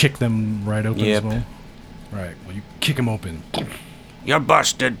just kick them right open Yep. as well? Right. Well, you kick them open. You're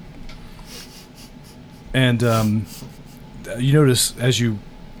busted. And you notice as you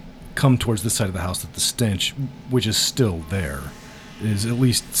come towards this side of the house that the stench, which is still there, is at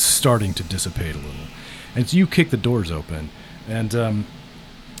least starting to dissipate a little. And so you kick the doors open, and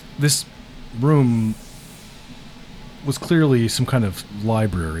this room was clearly some kind of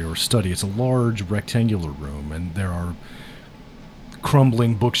library or study. It's a large rectangular room, and there are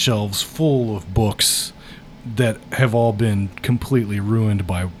crumbling bookshelves full of books that have all been completely ruined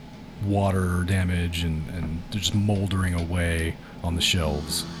by water damage, and they're just moldering away on the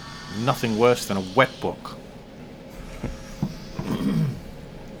shelves. Nothing worse than a wet book.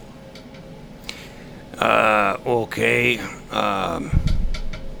 Okay.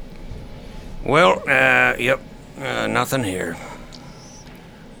 Yep. Nothing here.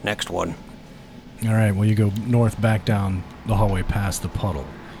 Next one. All right, well, you go north back down the hallway past the puddle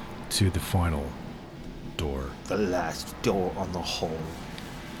to the final door. The last door on the hall.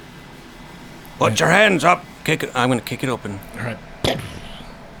 Put your hands up. Kick it. I'm gonna kick it open. All right.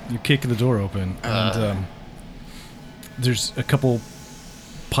 You kick the door open, and there's a couple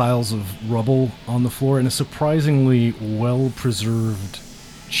piles of rubble on the floor and a surprisingly well-preserved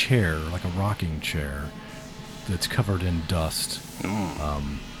chair, like a rocking chair, that's covered in dust.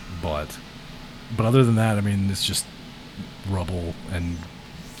 But other than that, I mean, it's just rubble and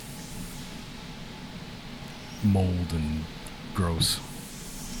mold and gross.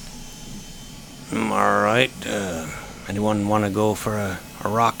 All right. Anyone want to go for a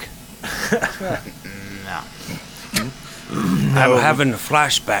rock? No. I'm having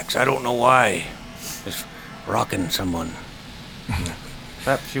flashbacks. I don't know why. Just rocking someone.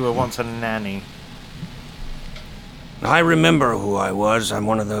 Perhaps you were once a nanny. I remember who I was. I'm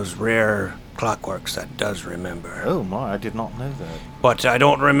one of those rare clockworks that does remember. Oh my, I did not know that. But I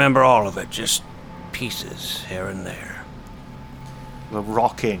don't remember all of it, just pieces here and there. The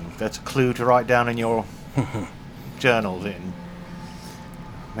rocking. That's a clue to write down in your journal then.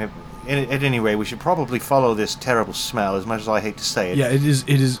 Maybe, at any rate, we should probably follow this terrible smell, as much as I hate to say it. Yeah, it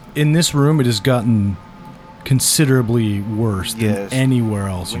is. In this room, it has gotten considerably worse than anywhere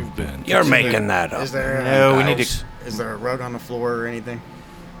else you've been. You're making that up. Is there? No, we need to. Is there a rug on the floor or anything?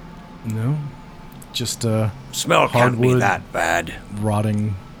 No, just Smell can't be hardwood. that bad.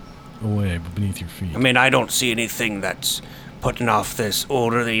 Rotting away beneath your feet. I mean, I don't see anything that's putting off this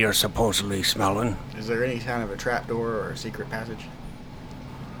odor that you're supposedly smelling. Is there any kind of a trapdoor or a secret passage?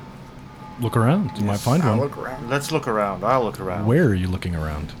 Look around. You might find I'll one. look around. Let's look around. I'll look around. Where are you looking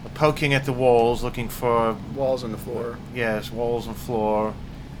around? Poking at the walls, looking for, Walls on the floor. yes, walls and floor,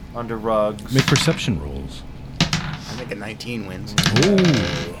 under rugs. Make perception rolls. I think a 19 wins.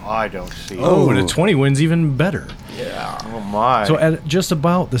 Oh, I don't see. and a 20 wins even better. Yeah. Oh my. So at just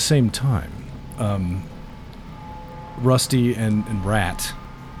about the same time, Rusty and Rat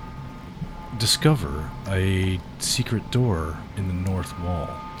discover a secret door in the north wall.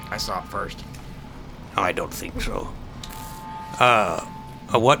 I saw it first. I don't think so.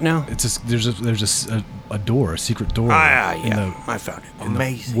 A what now? It's there's a door, a secret door Yeah, in I found it. the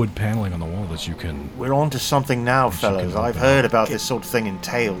Amazing. wood paneling on the wall that you can. We're on to something now, Yes, you fellas. can I've open heard it. about this sort of thing in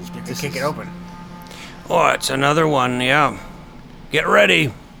tales, but You this kick is it open. Oh, it's another one, yeah. Get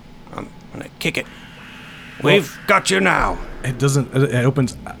ready. I'm gonna kick it. We've got you now. It doesn't. It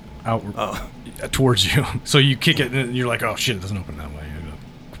opens out Oh. towards you. So you kick it, and you're like, "Oh shit! It doesn't open that way." You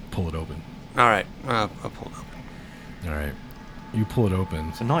gotta pull it open. All right, I'll pull it up. All right, you pull it open,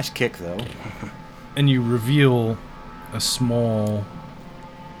 It's a nice kick, though. and you reveal a small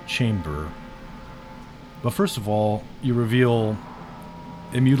chamber. But first of all, you reveal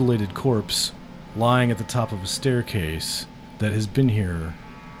a mutilated corpse lying at the top of a staircase that has been here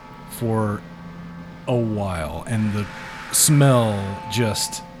for a while, and the smell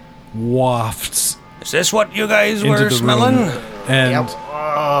just wafts Is this what you guys into were the smelling? room. And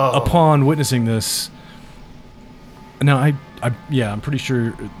upon witnessing this, now I'm pretty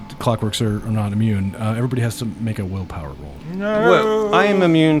sure clockworks are not immune. Everybody has to make a willpower roll. Well, I am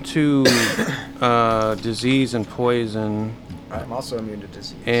immune to disease and poison, I'm also immune to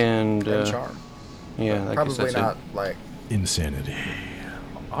disease. and charm. yeah, I guess Probably that's not it. like. Insanity.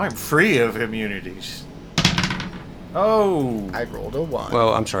 I'm free of immunities. Oh, I rolled a 1.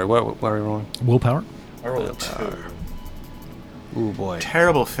 Well, I'm sorry. What are we rolling? Willpower? I rolled a 2. Ooh boy.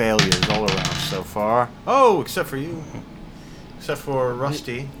 Terrible failures all around so far. Oh, except for you. Except for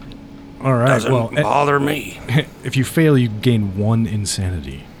Rusty. All right. Doesn't Well, bother me. if you fail, you gain 1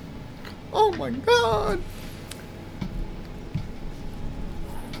 insanity. Oh my god!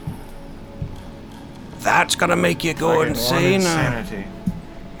 That's gonna make you go Fucking insane. Insanity.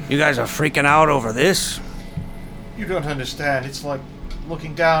 You guys are freaking out over this? You don't understand. It's like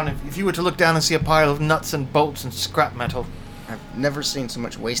looking down. If you were to look down and see a pile of nuts and bolts and scrap metal. I've never seen so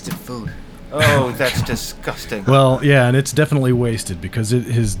much wasted food. Oh, that's disgusting. Well, yeah, and it's definitely wasted because it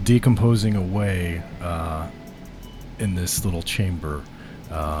is decomposing away in this little chamber.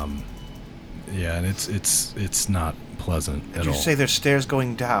 Yeah, and it's not pleasant at Did you all. say there's stairs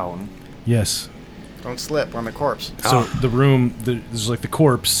going down? Yes. Don't slip on the corpse. So the room, there's like the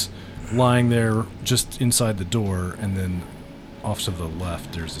corpse lying there just inside the door, and then off to the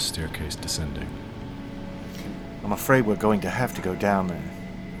left, there's a staircase descending. I'm afraid we're going to have to go down there.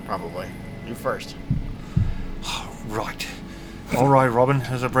 Probably. You first. Right. All right, Robin,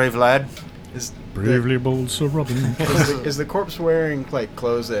 as a brave lad. Is Bravely bold Sir Robin. is the corpse wearing like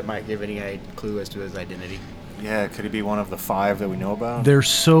clothes that might give any clue as to his identity? Yeah, could he be one of the 5 that we know about? They're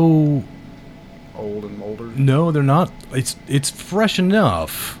so... Old and molder. No, they're not. It's fresh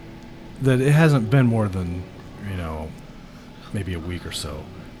enough that it hasn't been more than, maybe a week or so.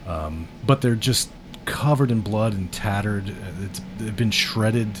 But they're just covered in blood and tattered. They've been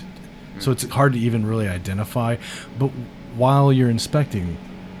shredded, so it's hard to even really identify. But while you're inspecting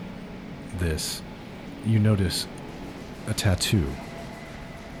this, you notice a tattoo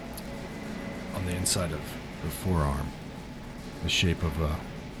on the inside of the forearm, the shape of a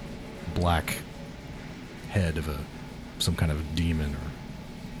black head of some kind of a demon or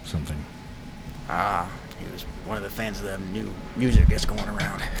something. Ah, he was one of the fans of the new music that's going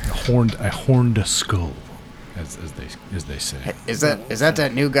around. A horned skull, as they say. Hey, is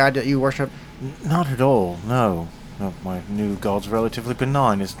that new god that you worship? Not at all, no. No, my new god's relatively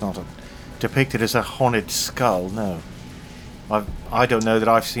benign. It's not depicted as a haunted skull, no. I don't know that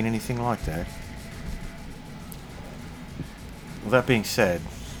I've seen anything like that. Well, that being said...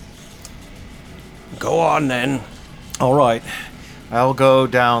 Go on, then. All right. I'll go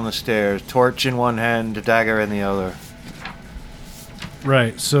down the stairs, torch in one hand, a dagger in the other.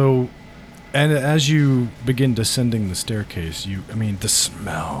 Right, so... And as you begin descending the staircase, the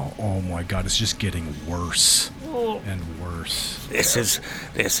smell, oh my god, it's just getting worse and worse. This is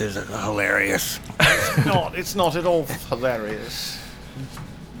hilarious. It's not at all hilarious.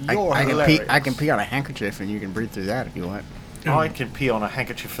 You're hilarious. I can pee on a handkerchief and you can breathe through that if you want. I can pee on a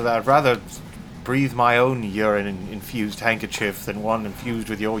handkerchief for that. I'd rather breathe my own urine-infused handkerchief than one infused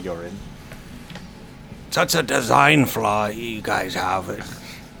with your urine. Such a design flaw you guys have.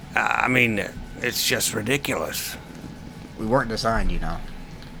 It's just ridiculous. We weren't designed, you know.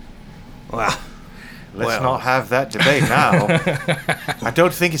 Well, let's not have that debate now. I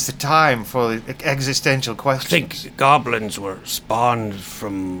don't think it's the time for existential questions. I think goblins were spawned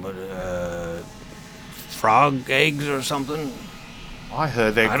from frog eggs or something. I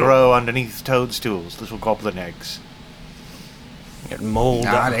heard they grow underneath toadstools, little goblin eggs. Get mold.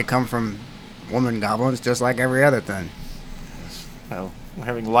 They come from woman goblins just like every other thing. Well, we're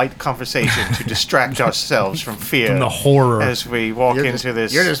having light conversation to distract ourselves from fear. From the horror. As we walk into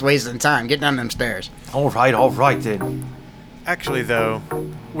this... You're just wasting time. Get down them stairs. All right then. Actually, though,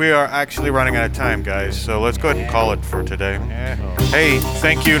 we are actually running out of time, guys, so let's go ahead and call it for today. Yeah. Hey,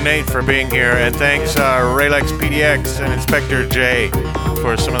 thank you, Nate, for being here, and thanks, Raylex PDX and Inspector J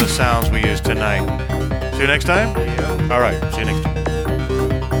for some of the sounds we used tonight. See you next time? Yeah. All right, see you next time.